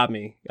 Yes, Got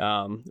Me.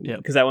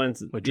 Because that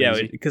one's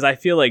because I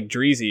feel like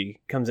Dreezy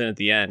comes in at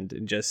the end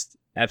and just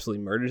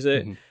absolutely murders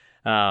it.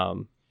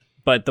 Mm-hmm.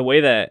 But the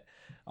way that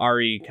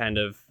Ari kind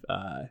of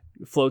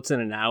floats in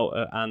and out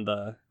on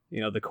the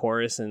the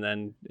chorus and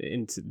then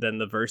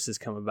the verses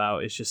come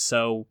about is just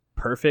so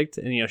perfect.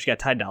 And she got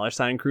Ty Dolla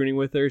 $ign crooning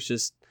with her. It's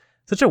just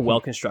such a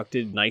well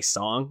constructed, nice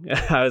song.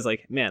 I was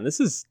like, man, this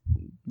is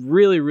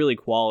really, really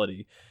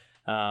quality.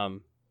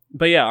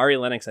 But yeah, Ari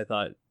Lennox, I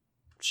thought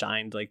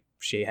shined like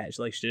she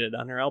did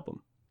on her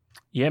album.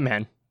 Yeah,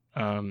 man.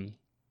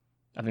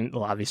 I think a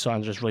lot of these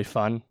songs are just really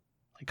fun.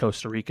 Like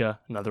Costa Rica,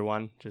 another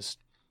one, just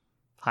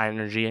high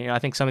energy. And I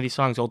think some of these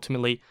songs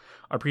ultimately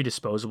are pretty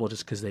disposable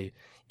just because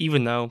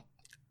even though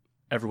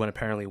everyone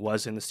apparently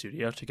was in the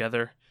studio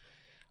together,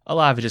 a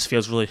lot of it just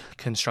feels really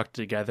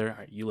constructed together. All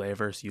right, Ulay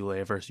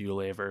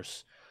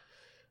verse.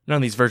 None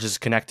of these verses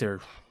connect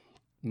or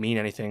mean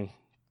anything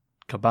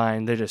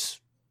combined. They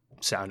just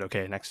sound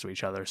okay next to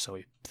each other, so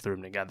we threw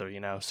them together,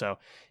 So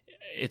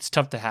it's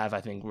tough to have, I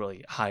think,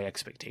 really high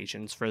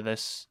expectations for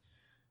this.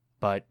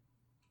 But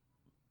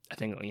I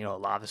think, a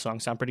lot of the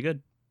songs sound pretty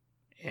good.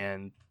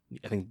 And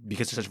I think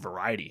because there's such a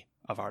variety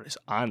of artists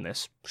on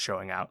this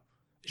showing out,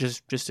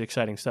 it's just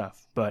exciting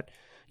stuff. But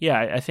yeah,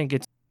 I think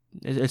it's,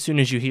 as soon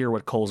as you hear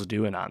what Cole's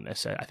doing on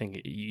this, I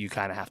think you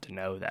kind of have to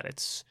know that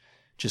it's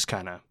just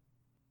kind of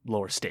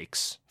lower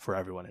stakes for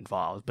everyone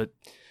involved. But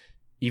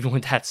even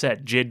with that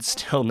said, Jid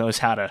still knows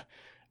how to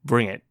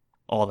bring it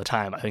all the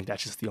time. I think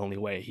that's just the only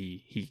way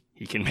he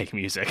can make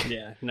music.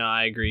 Yeah, no,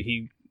 I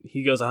agree.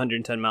 He goes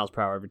 110 miles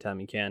per hour every time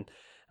he can.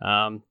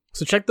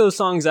 So check those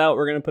songs out.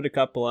 We're going to put a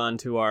couple on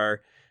to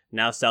our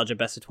Nostalgia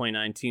Best of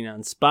 2019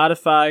 on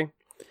Spotify.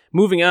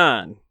 Moving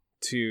on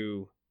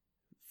to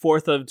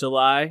 4th of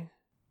July,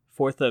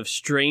 4th of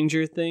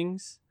Stranger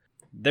Things.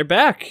 They're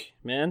back,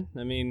 man.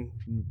 I mean,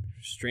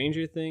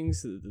 Stranger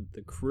Things,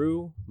 the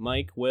crew,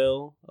 Mike,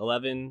 Will,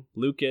 11,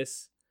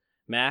 Lucas,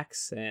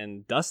 Max,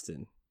 and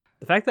Dustin.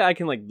 The fact that I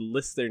can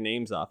list their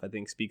names off, I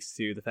think, speaks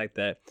to the fact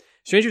that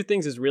Stranger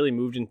Things has really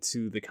moved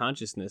into the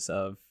consciousness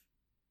of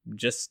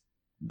just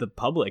the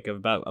public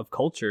of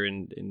culture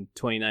in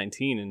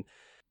 2019. And,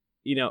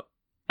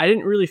 I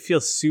didn't really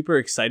feel super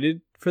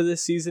excited for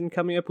this season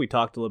coming up. We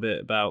talked a little bit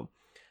about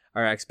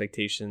our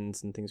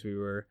expectations and things we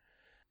were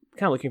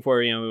kind of looking for,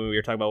 when we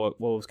were talking about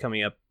what was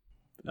coming up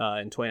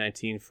in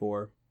 2019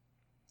 for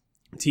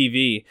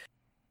TV.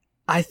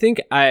 I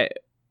think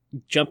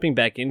jumping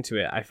back into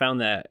it, I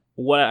found that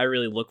what I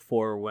really look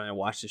for when I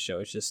watch the show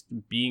is just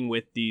being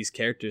with these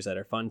characters that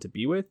are fun to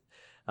be with.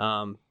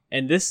 And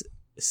this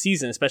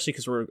season, especially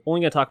because we're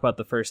only going to talk about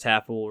the first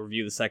half, we'll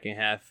review the second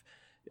half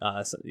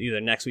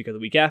either next week or the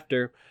week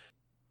after.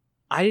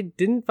 I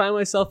didn't find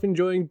myself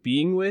enjoying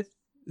being with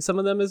some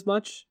of them as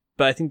much,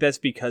 but I think that's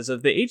because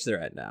of the age they're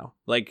at now.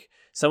 Like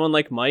someone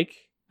like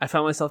Mike, I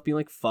found myself being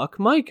like, fuck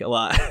Mike a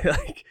lot.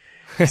 Like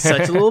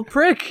such a little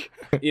prick.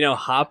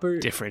 Hopper.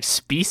 Different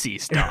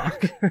species,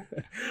 dog.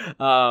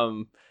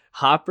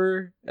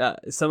 Hopper,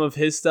 some of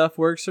his stuff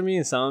works for me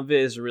and some of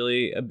it is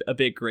really a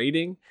bit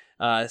grating.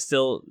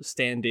 Still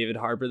stan David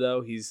Harbour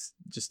though. He's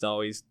just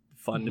always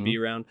fun to be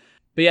around.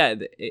 But yeah,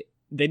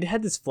 they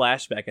had this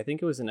flashback. I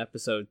think it was in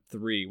episode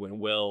 3 when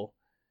Will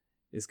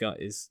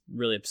is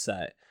really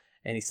upset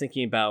and he's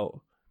thinking about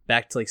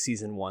back to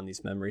season 1,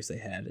 these memories they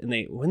had, and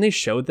when they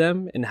showed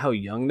them and how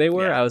young they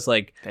were, I was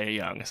like, they're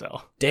young,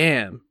 so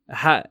damn,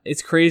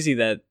 it's crazy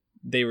that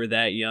they were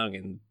that young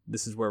and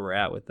this is where we're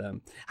at with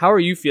them. How are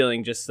you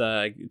feeling? Just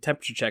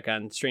temperature check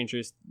on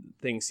Stranger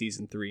Things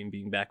season 3 and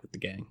being back with the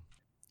gang.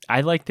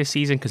 I like this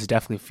season because it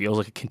definitely feels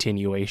like a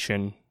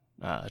continuation,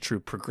 a true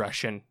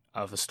progression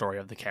of the story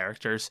of the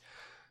characters.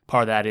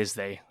 Part of that is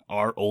they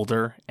are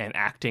older and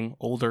acting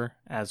older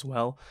as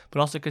well, but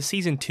also because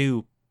season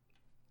 2,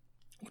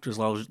 which was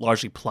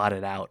largely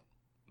plotted out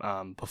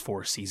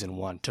before season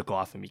 1, took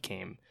off and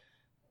became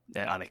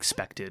an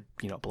unexpected,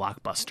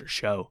 blockbuster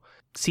show.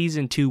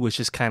 Season 2 was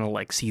just kind of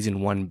like season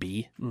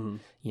 1B. Mm-hmm.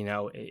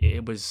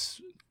 It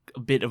was a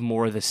bit of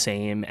more of the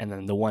same, and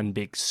then the one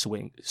big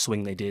swing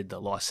they did,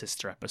 the Lost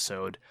Sister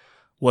episode,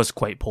 was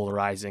quite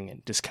polarizing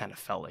and just kind of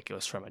felt like it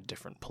was from a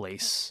different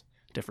place,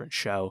 different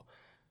show.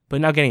 But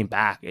now getting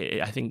back,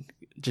 I think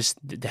just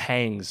the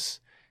hangs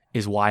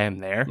is why I'm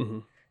there. Mm-hmm.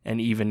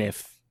 And even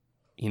if,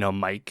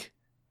 Mike,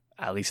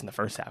 at least in the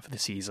first half of the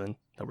season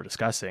that we're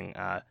discussing,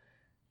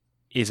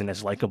 isn't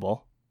as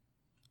likable,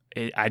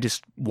 I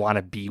just want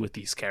to be with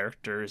these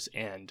characters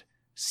and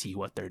see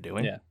what they're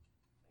doing,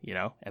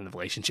 and the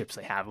relationships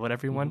they have with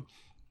everyone.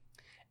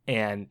 Mm-hmm.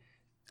 And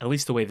at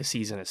least the way the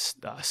season is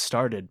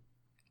started,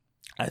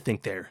 I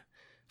think they're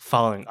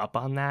following up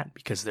on that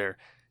because they're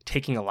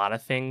taking a lot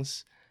of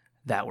things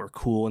that were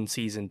cool in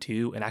season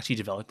 2 and actually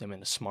developed them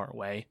in a smart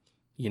way.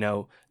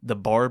 The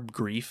Barb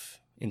grief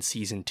in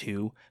season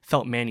 2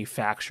 felt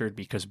manufactured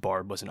because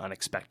Barb was an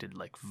unexpected,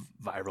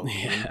 viral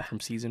meme from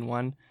season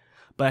 1.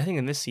 But I think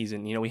in this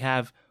season, we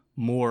have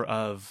more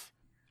of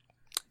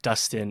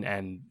Dustin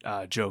and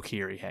Joe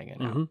Keery hanging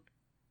out. Mm-hmm.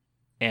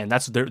 And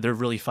they're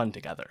really fun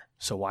together.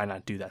 So why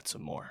not do that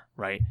some more,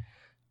 right?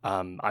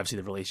 Obviously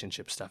the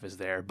relationship stuff is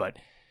there, but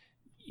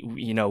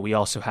we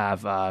also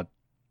have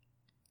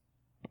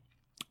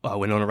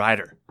Winona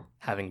Ryder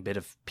having a bit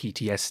of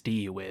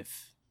PTSD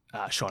with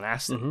Sean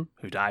Astin, mm-hmm.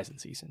 who dies in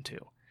season 2.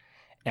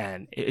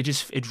 And it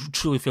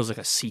truly feels like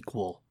a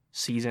sequel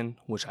season,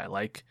 which I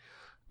like.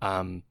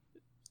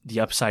 The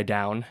upside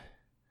down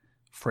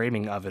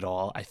framing of it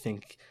all, I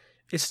think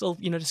it's still,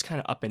 just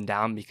kind of up and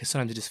down because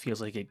sometimes it just feels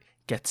like it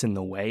gets in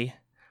the way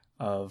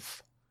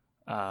of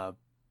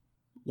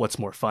what's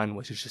more fun,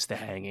 which is just the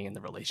hanging and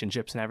the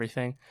relationships and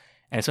everything.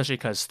 And especially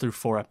because through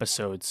 4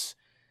 episodes,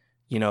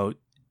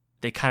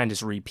 they kind of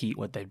just repeat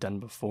what they've done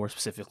before,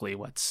 specifically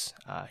what's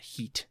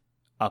heat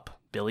up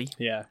Billy.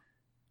 Yeah.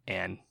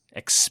 And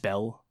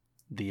expel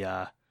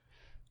the,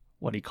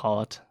 what do you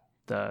call it?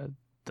 The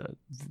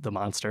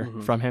monster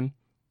mm-hmm. from him,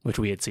 which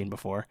we had seen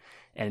before.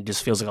 And it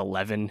just feels like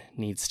 11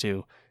 needs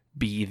to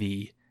be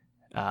the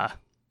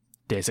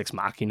Deus Ex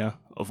Machina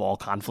of all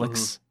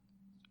conflicts,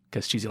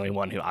 because she's the only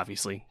one who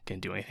obviously can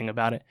do anything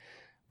about it.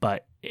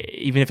 But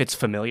even if it's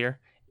familiar,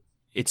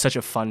 it's such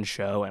a fun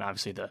show, and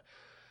obviously the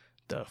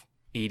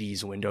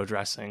 80s window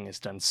dressing is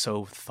done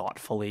so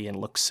thoughtfully and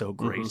looks so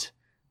great.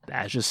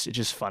 That's it's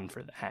just fun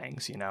for the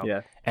hangs,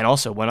 Yeah. And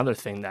also one other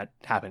thing that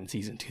happened in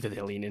season 2 that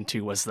they leaned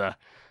into was the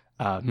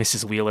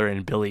Mrs. Wheeler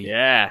and Billy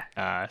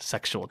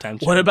sexual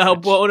tension. What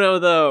about Bono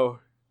though?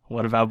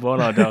 What about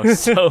Bono though?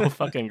 So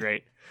fucking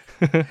great.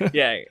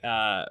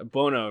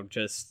 Bono,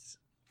 just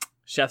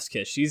chef's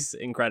kiss. She's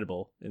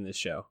incredible in this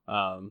show,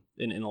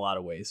 in a lot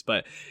of ways.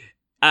 But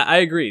I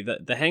agree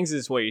that the hangs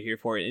is what you're here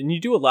for, and you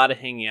do a lot of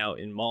hanging out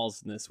in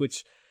malls in this,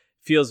 which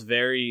feels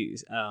very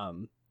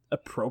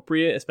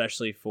appropriate,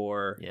 especially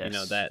for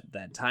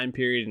that time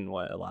period and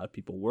what a lot of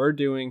people were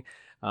doing.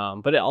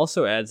 But it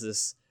also adds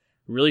this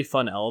really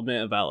fun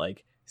element about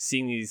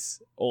seeing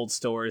these old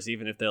stores,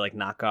 even if they're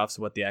knockoffs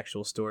of what the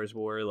actual stores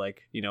were.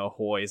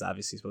 Ahoy is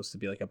obviously supposed to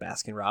be a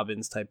Baskin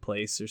Robbins type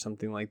place or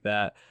something like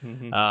that.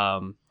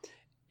 Mm-hmm.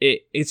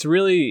 It's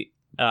really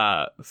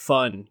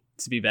fun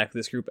to be back with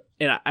this group.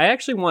 And I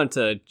actually want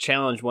to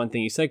challenge one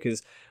thing you said,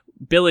 because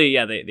Billy,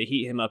 they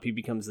heat him up, he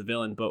becomes the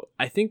villain, but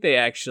I think they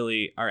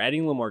actually are adding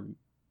a little more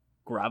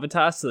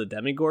gravitas to the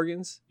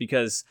Demogorgons,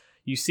 because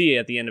you see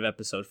at the end of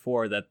episode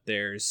 4 that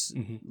there's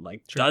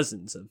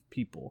dozens of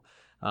people,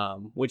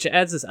 which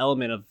adds this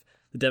element of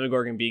the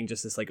Demogorgon being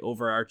just this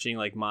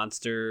overarching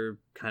monster,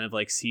 kind of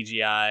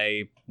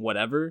CGI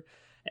whatever,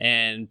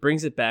 and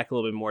brings it back a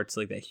little bit more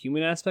to that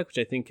human aspect, which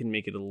I think can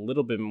make it a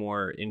little bit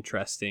more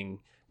interesting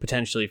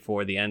potentially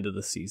for the end of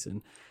the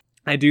season.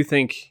 I do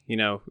think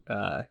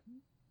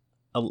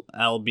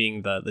Al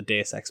being the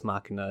Deus Ex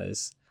Machina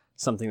is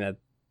something that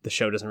the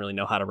show doesn't really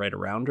know how to write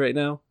around right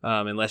now,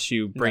 unless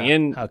you bring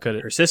in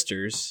her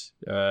sisters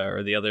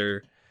or the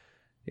other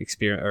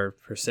experiment, or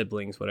her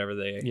siblings, whatever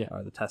they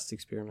are, the test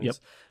experiments. Yep.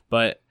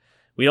 But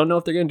we don't know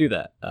if they're going to do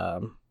that.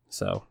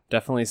 So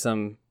definitely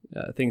some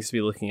things to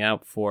be looking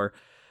out for.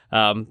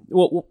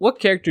 What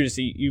characters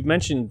you've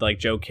mentioned,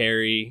 Joe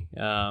Keery,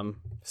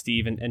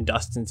 Steve and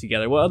Dustin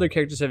together? What other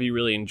characters have you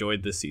really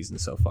enjoyed this season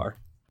so far?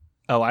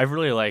 Oh, I've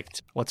really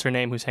liked, what's her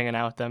name who's hanging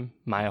out with them?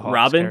 Maya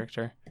Hawke's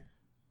character.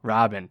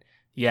 Robin.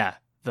 Yeah.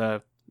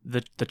 The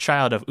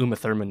child of Uma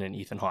Thurman and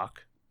Ethan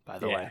Hawke, by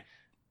the way.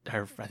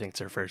 I think it's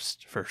her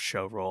first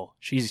show role.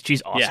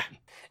 She's awesome. Yeah.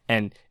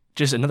 And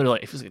just another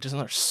it was just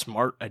another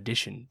smart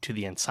addition to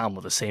the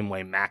ensemble, the same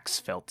way Max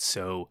felt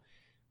so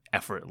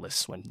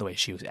effortless when the way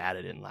she was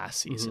added in last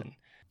season.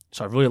 Mm-hmm.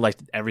 So I really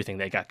liked everything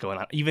they got going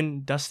on.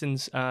 Even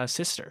Dustin's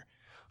sister,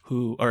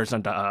 it's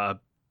not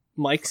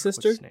Mike's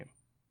sister? What's his name?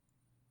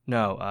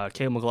 No,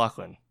 Caleb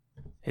McLaughlin,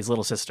 his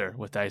little sister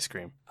with the ice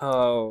cream.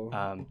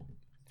 Oh.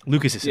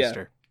 Lucas's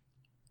sister.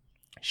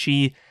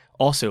 She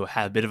also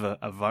had a bit of a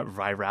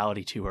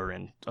virality to her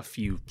in a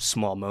few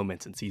small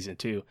moments in season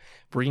 2,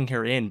 bringing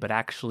her in, but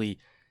actually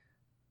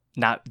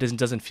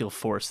doesn't feel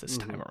forced this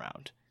time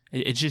around.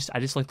 I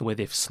just like the way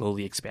they've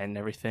slowly expanded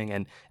everything.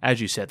 And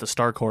as you said, the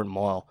Starcourt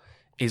Mall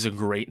is a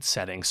great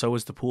setting. So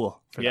is the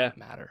pool, for that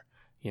matter.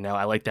 You know,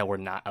 I like that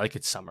I like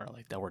it's summer, I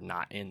like that we're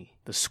not in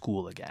the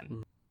school again.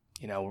 Mm-hmm.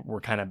 You know,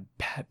 we're kind of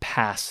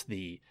past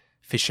the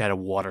fish out of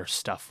water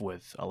stuff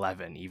with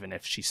Eleven, even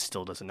if she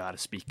still doesn't know how to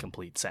speak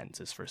complete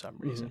sentences for some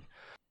reason.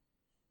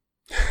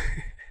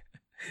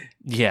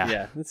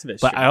 Yeah, that's a bit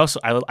strange.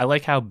 But I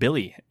like how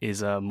Billy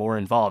is more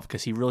involved,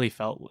 because he really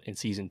felt in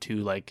season 2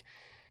 like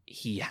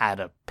he had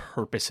a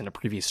purpose in a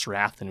previous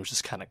draft and it was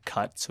just kind of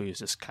cut. So he was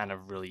just kind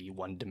of really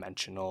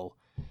one-dimensional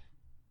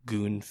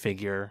goon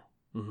figure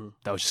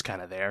that was just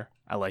kind of there.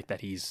 I like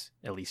that he's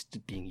at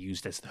least being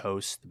used as the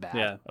host, the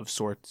bad of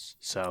sorts.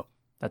 So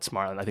that's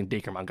smart. And I think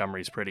Dacre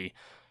Montgomery is pretty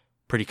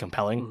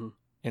compelling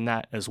in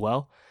that as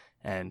well.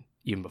 And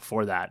even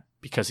before that,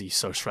 because he's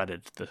so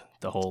shredded,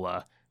 the whole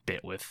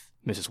bit with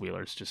Mrs.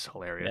 Wheeler is just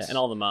hilarious. Yeah, and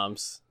all the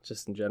moms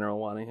just in general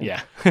wanting him.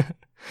 Yeah.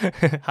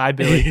 Hi,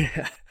 Billy.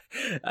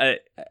 I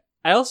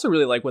also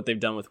really like what they've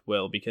done with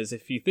Will, because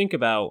if you think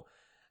about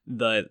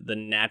the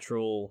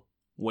natural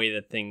way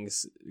that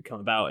things come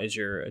about as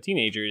you're a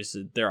teenager, is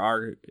there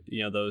are,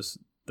 you know,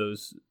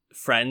 those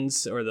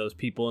friends or those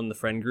people in the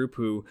friend group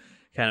who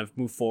kind of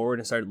move forward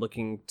and start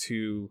looking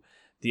to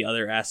the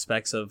other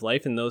aspects of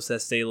life, and those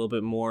that stay a little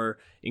bit more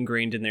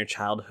ingrained in their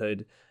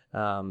childhood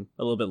a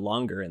little bit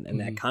longer, and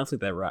that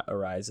conflict that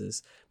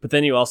arises. But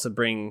then you also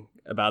bring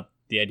about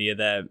the idea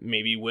that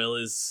maybe Will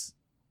is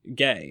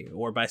gay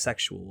or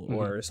bisexual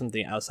or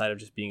something outside of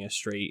just being a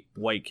straight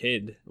white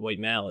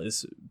male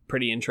is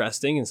pretty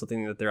interesting, and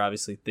something that they're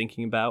obviously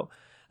thinking about.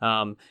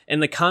 And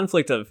the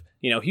conflict of,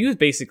 you know, he was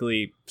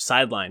basically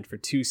sidelined for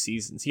 2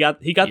 seasons. He got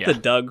the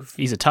Doug.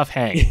 He's a tough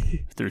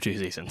hang through 2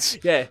 seasons.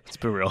 Yeah, let's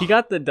be real. He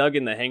got the Doug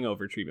in the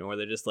Hangover treatment, where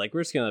they're just like,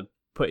 we're just gonna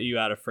put you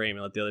out of frame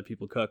and let the other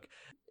people cook.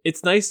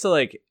 It's nice to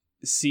like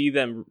see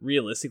them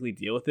realistically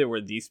deal with it,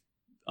 where these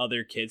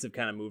other kids have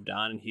kind of moved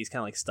on and he's kind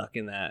of like stuck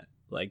in that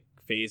like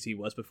phase he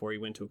was before he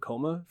went to a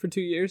coma for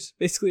 2 years,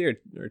 basically, or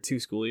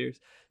 2 school years.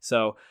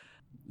 So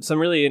some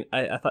really,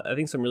 I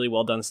think some really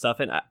well done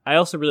stuff. And I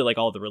also really like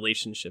all the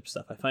relationship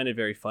stuff. I find it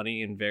very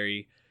funny and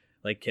very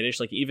like kiddish.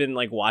 Like even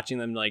like watching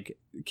them like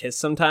kiss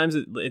sometimes,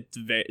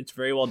 it's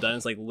very well done.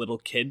 It's like little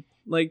kid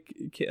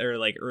or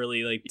like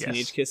early like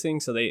teenage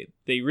kissing. So they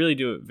really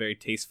do it very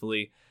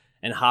tastefully.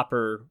 And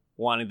Hopper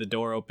wanting the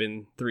door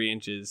open 3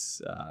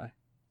 inches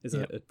is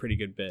a pretty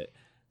good bit.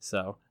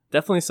 So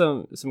definitely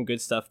some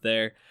good stuff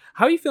there.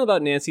 How do you feel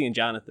about Nancy and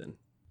Jonathan?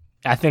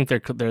 I think they're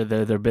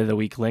been the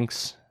weak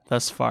links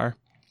thus far,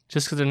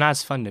 just because they're not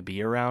as fun to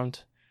be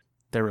around.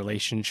 Their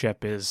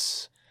relationship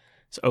is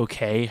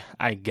okay,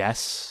 I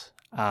guess.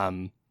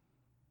 I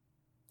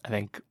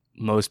think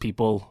most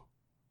people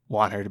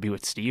want her to be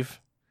with Steve.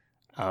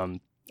 I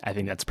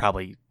think that's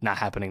probably not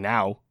happening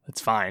now.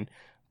 That's fine.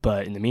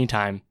 But in the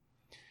meantime,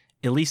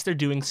 at least they're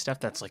doing stuff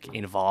that's like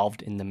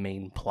involved in the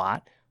main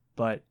plot,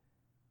 but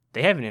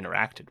they haven't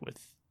interacted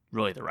with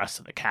really the rest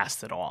of the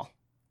cast at all.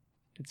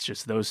 It's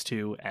just those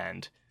two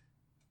and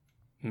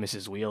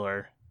Mrs.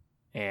 Wheeler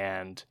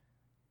and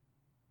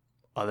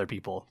other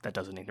people that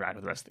doesn't interact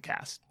with the rest of the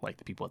cast, like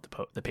the people at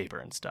the paper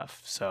and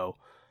stuff. So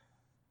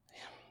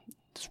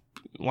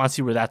want to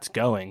see where that's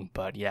going,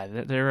 but yeah,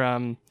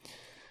 they're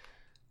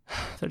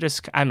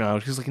just, I don't know,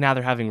 because like now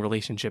they're having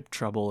relationship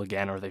trouble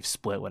again, or they've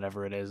split,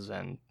 whatever it is,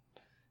 and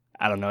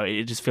I don't know.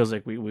 It just feels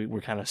like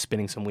we're kind of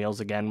spinning some wheels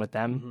again with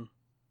them,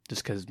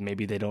 just because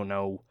maybe they don't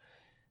know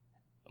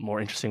a more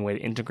interesting way to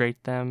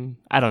integrate them.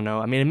 I don't know.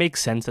 I mean, it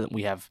makes sense that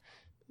we have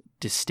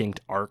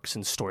distinct arcs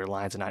and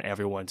storylines, and not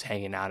everyone's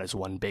hanging out as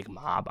one big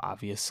mob,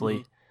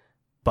 obviously,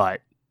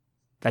 but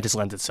that just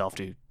lends itself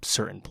to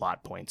certain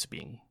plot points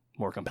being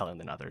more compelling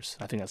than others.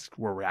 I think that's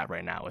where we're at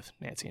right now with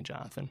Nancy and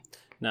Jonathan.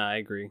 No, I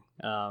agree.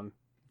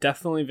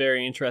 Definitely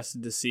very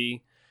interested to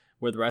see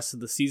where the rest of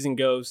the season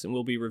goes, and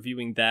we'll be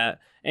reviewing that.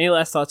 Any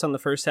last thoughts on the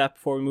first half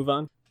before we move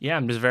on? Yeah,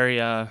 I'm just very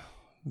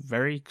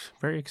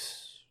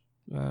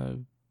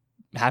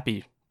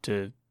happy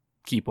to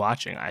keep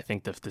watching. I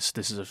think that this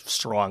is a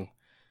strong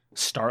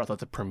start. I thought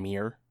the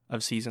premiere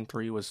of season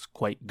 3 was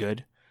quite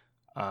good.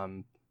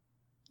 And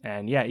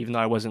yeah, even though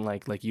I wasn't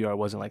like you, I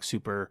wasn't like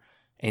super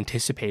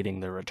anticipating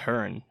the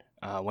return.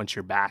 Once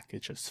you're back,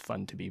 it's just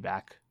fun to be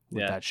back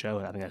with that show.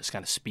 And I think that just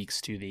kind of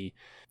speaks to the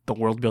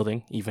world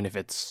building, even if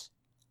it's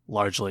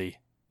largely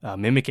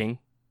mimicking,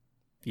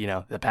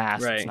 the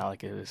past. Right. It's not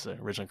like it was an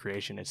original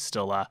creation. It's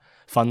still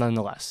fun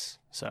nonetheless.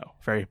 So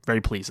very, very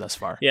pleased thus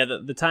far. Yeah,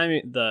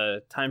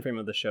 the time frame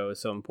of the show is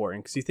so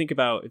important, because you think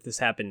about if this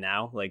happened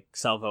now, like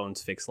cell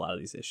phones fix a lot of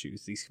these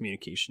issues, these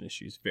communication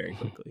issues very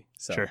quickly.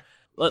 So sure.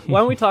 Why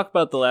don't we talk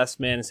about The Last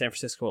Man in San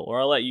Francisco,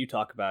 or I'll let you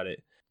talk about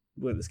it.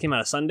 This came out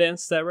of Sundance,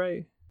 is that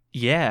right?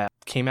 Yeah,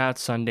 came out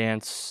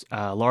Sundance,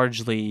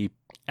 largely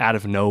out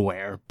of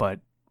nowhere, but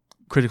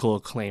critical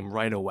acclaim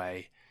right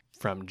away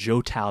from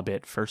Joe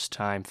Talbot,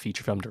 first-time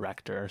feature film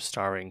director,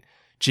 starring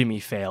Jimmy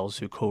Fails,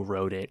 who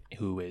co-wrote it,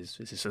 this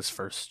is his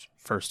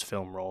first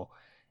film role,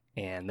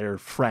 and they're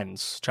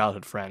friends,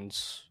 childhood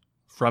friends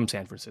from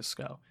San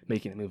Francisco,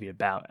 making a movie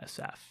about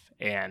SF.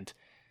 And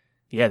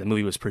yeah, the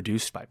movie was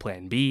produced by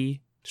Plan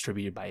B,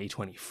 distributed by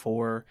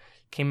A24,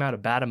 came out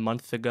about a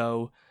month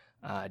ago.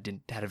 Had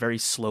a very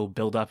slow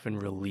build up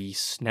and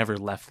release, never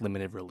left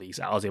limited release.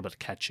 I was able to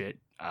catch it.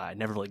 It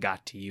never really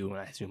got to you, and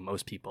I assume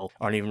most people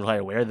aren't even really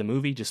aware of the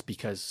movie just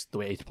because the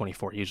way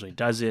A24 usually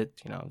does it,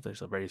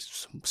 there's a very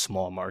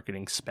small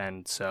marketing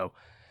spend. So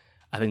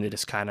I think they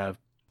just kind of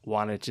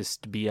wanted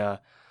just to be a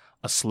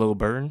slow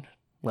burn,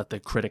 let the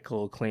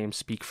critical acclaim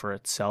speak for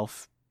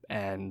itself,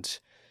 and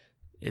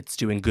it's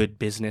doing good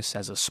business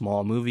as a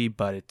small movie,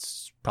 but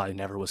it's probably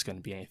never was going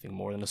to be anything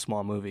more than a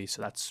small movie.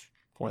 So that's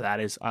where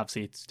that is.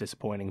 Obviously, it's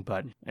disappointing,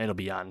 but it'll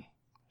be on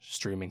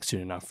streaming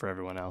soon enough for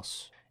everyone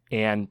else.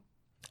 And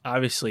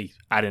obviously,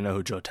 I didn't know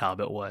who Joe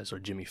Talbot was or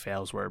Jimmy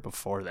Fails were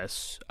before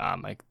this.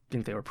 I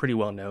think they were pretty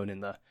well known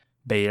in the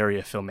Bay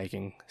Area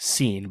filmmaking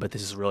scene, but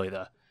this is really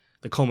the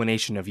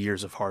culmination of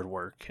years of hard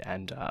work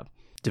and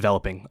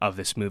developing of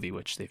this movie,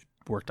 which they've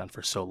worked on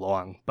for so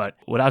long. But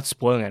without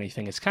spoiling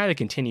anything, it's kind of a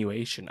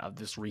continuation of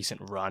this recent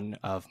run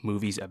of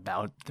movies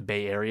about the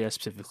Bay Area,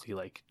 specifically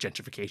like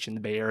gentrification in the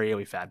Bay Area.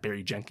 We've had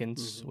Barry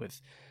Jenkins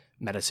with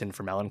Medicine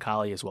for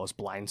Melancholy, as well as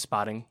Blind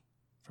Spotting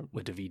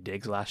with Daveed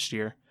Diggs last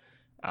year.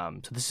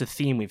 So this is a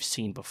theme we've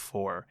seen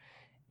before.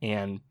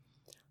 And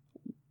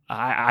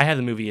I have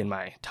the movie in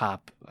my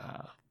top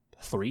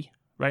 3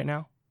 right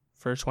now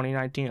for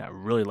 2019. I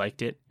really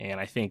liked it. And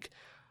I think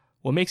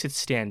what makes it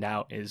stand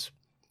out is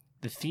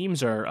the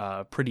themes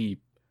are pretty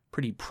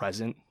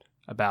present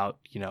about,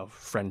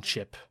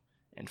 friendship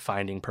and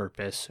finding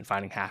purpose and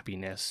finding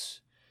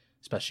happiness,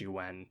 especially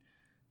when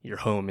your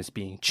home is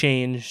being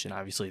changed. And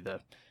obviously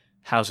the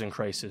housing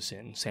crisis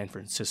in San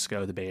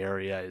Francisco, the Bay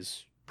Area,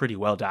 is pretty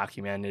well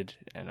documented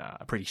and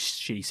a pretty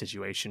shitty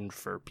situation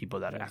for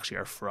people that actually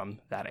are from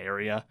that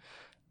area.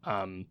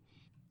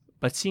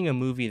 But seeing a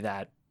movie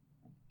that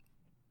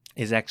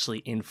is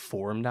actually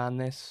informed on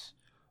this,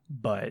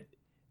 but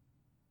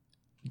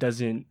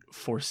doesn't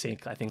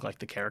forsake, I think, like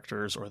the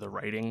characters or the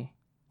writing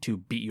to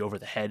beat you over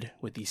the head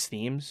with these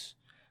themes,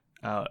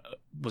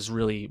 was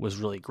really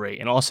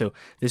great. And also,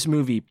 this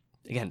movie,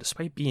 again,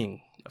 despite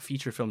being a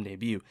feature film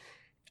debut,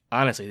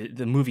 honestly,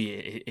 the movie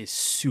is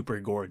super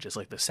gorgeous.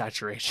 Like the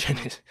saturation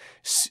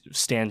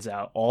stands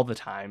out all the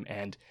time,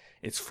 and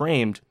it's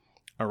framed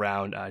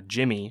around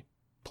Jimmy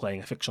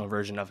playing a fictional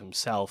version of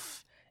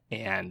himself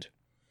and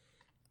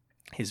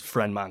his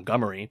friend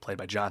Montgomery, played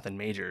by Jonathan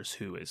Majors,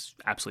 who is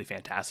absolutely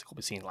fantastic. We'll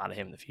be seeing a lot of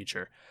him in the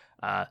future.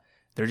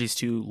 They're these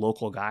two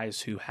local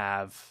guys who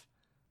have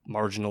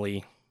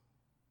marginally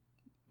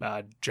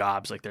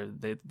jobs. Like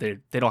they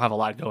don't have a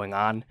lot going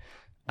on.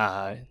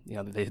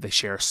 They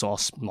share a small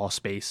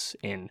space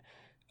in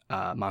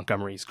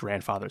Montgomery's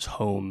grandfather's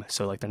home,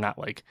 so like they're not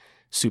like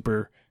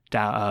super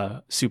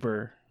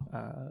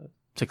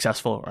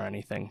successful or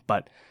anything,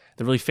 but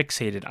they're really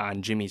fixated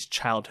on Jimmy's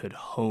childhood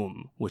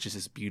home, which is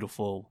this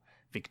beautiful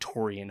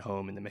Victorian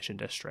home in the Mission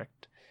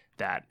District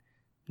that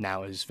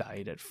now is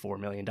valued at $4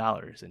 million,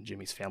 and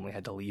Jimmy's family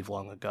had to leave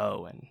long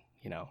ago. And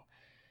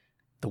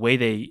the way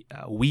they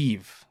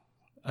weave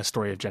a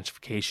story of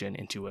gentrification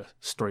into a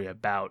story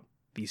about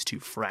these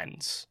two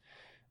friends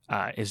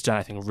is done,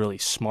 I think, really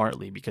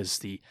smartly, because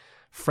the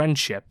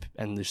friendship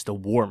and just the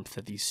warmth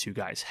that these two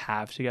guys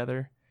have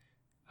together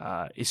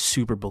is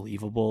super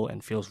believable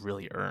and feels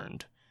really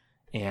earned.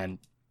 And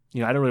I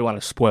don't really want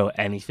to spoil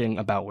anything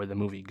about where the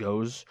movie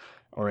goes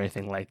or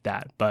anything like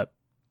that, but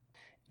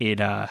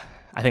I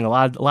think a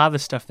lot of the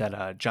stuff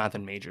that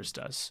Jonathan Majors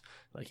does,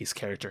 like his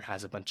character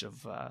has a bunch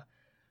of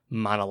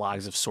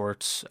monologues of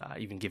sorts,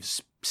 even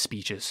gives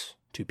speeches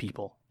to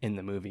people in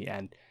the movie,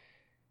 and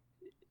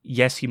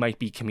yes, he might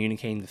be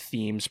communicating the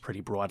themes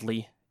pretty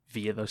broadly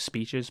via those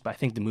speeches, but I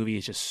think the movie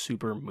is just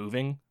super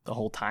moving the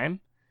whole time.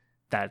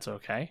 That's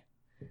okay.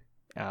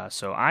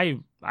 So I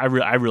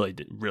really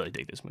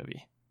dig this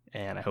movie,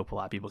 and I hope a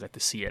lot of people get to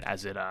see it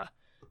as it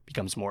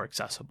becomes more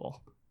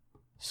accessible.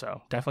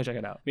 So definitely check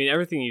it out. I mean,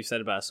 everything you've said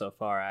about it so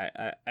far,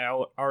 I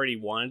already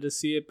wanted to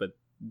see it, but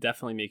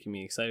definitely making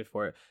me excited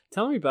for it.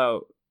 Tell me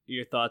about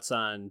your thoughts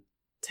on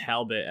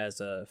Talbot as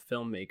a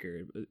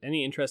filmmaker.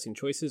 Any interesting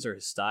choices or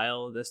his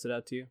style that stood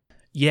out to you?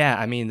 Yeah,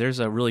 I mean, there's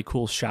a really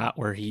cool shot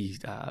where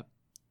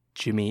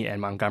Jimmy and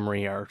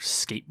Montgomery are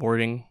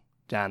skateboarding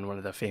down one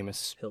of the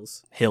famous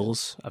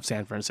hills of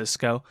San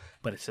Francisco,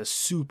 but it's a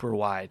super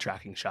wide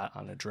tracking shot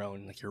on a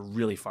drone. Like, you're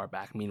really far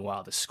back.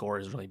 Meanwhile, the score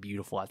is really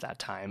beautiful at that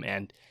time,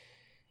 and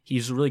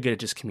he's really good at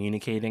just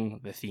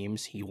communicating the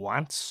themes he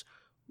wants,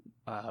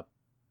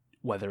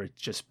 whether it's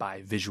just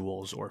by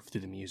visuals or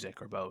through the music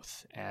or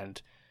both.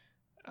 And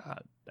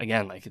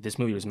again, like, this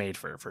movie was made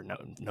for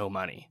no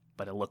money,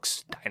 but it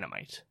looks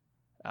dynamite,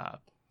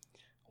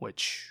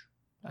 which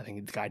I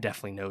think the guy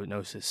definitely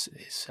knows his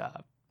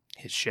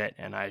shit.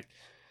 And I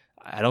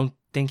don't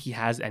think he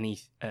has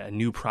any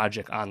new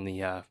project on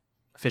the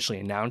officially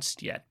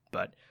announced yet,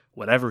 but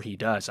whatever he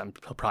does,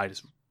 he'll probably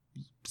just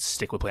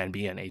stick with Plan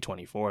B and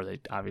A24. They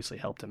obviously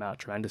helped him out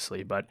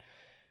tremendously, but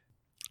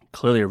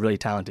clearly a really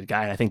talented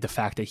guy. And I think the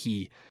fact that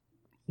he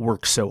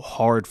worked so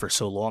hard for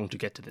so long to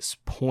get to this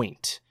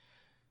point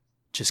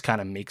just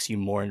kind of makes you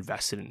more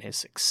invested in his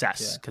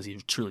success because he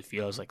truly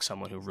feels like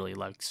someone who really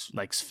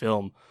likes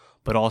film,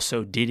 but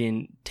also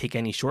didn't take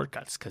any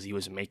shortcuts because he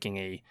was making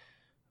a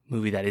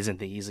movie that isn't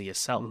the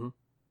easiest sell,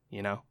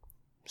 you know?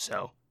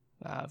 So,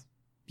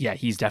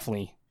 he's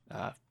definitely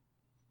a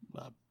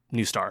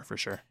new star for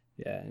sure.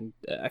 Yeah, and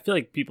I feel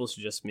like people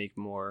should just make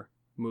more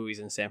movies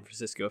in San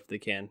Francisco if they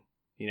can.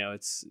 You know,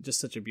 it's just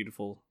such a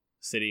beautiful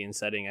city and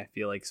setting. I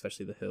feel like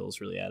especially the hills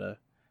really add a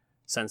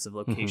sense of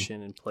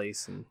location and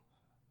place. And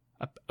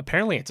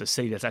apparently it's a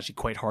city that's actually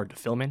quite hard to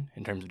film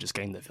in terms of just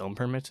getting the film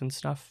permits and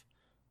stuff.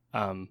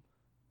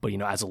 But, you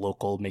know, as a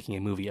local making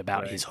a movie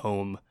about his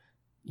home,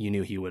 you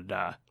knew he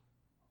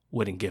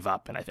wouldn't give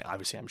up. And I think,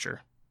 obviously, I'm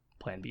sure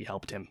Plan B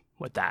helped him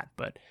with that.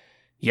 But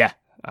yeah,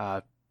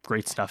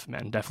 great stuff,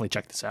 man. Definitely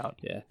check this out.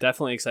 Yeah,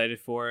 definitely excited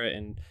for it.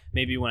 And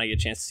maybe when I get a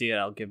chance to see it,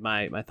 I'll give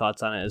my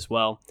thoughts on it as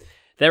well.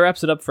 That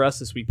wraps it up for us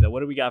this week, though. What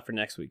do we got for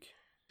next week?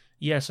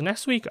 Yeah, so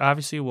next week,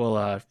 obviously,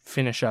 we'll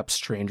finish up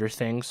Stranger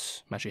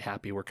Things. I'm actually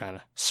happy we're kind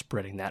of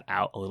spreading that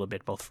out a little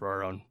bit, both for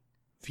our own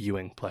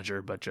viewing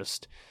pleasure, but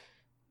just,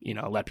 you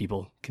know, let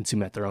people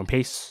consume at their own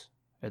pace,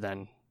 and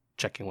then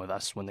checking with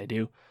us when they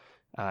do.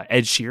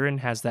 Ed Sheeran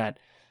has that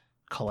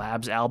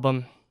collabs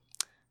album.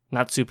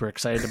 Not super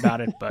excited about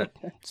it, but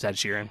it's Ed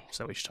Sheeran,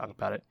 so we should talk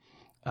about it.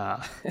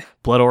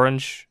 Blood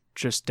Orange,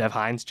 Dev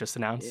Hynes just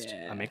announced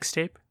a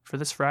mixtape for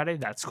this Friday.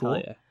 That's cool.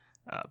 Oh, yeah.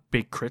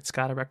 Big Crit's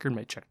got a record.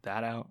 May check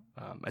that out.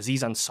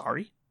 Aziz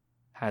Ansari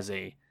has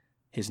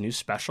his new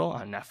special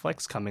on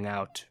Netflix coming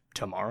out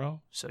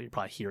tomorrow. So you're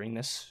probably hearing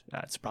this.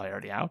 It's probably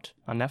already out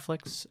on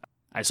Netflix.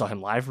 I saw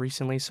him live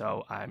recently,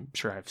 so I'm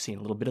sure I've seen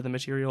a little bit of the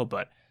material,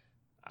 but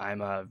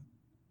I'm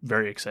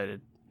very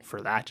excited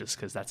for that just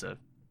because that's an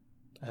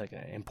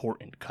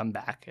important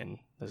comeback, and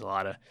there's a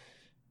lot of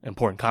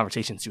important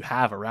conversations to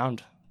have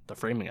around the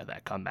framing of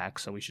that comeback.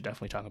 So we should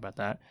definitely talk about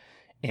that.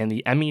 And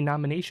the Emmy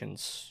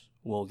nominations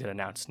will get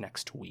announced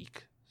next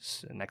week,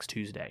 next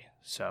Tuesday.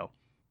 So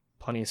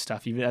plenty of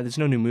stuff. Even there's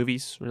no new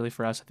movies really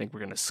for us. I think we're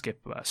gonna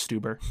skip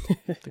Stuber,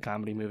 the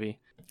comedy movie.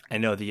 I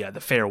know the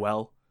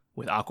Farewell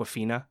with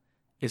Awkwafina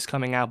is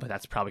coming out, but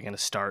that's probably gonna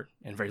start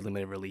in very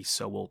limited release.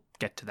 So we'll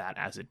get to that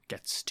as it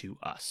gets to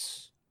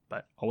us.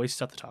 But always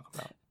stuff to talk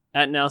about.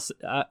 At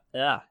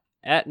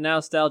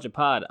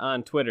NostalgiaPod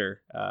on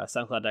Twitter,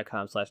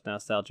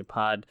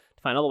 SoundCloud.com/NostalgiaPod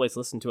to find all the ways to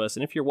listen to us.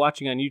 And if you're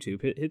watching on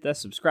YouTube, hit that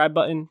subscribe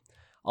button.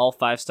 All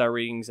 5-star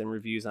ratings and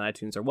reviews on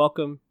iTunes are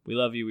welcome. We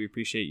love you. We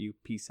appreciate you.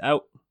 Peace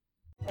out.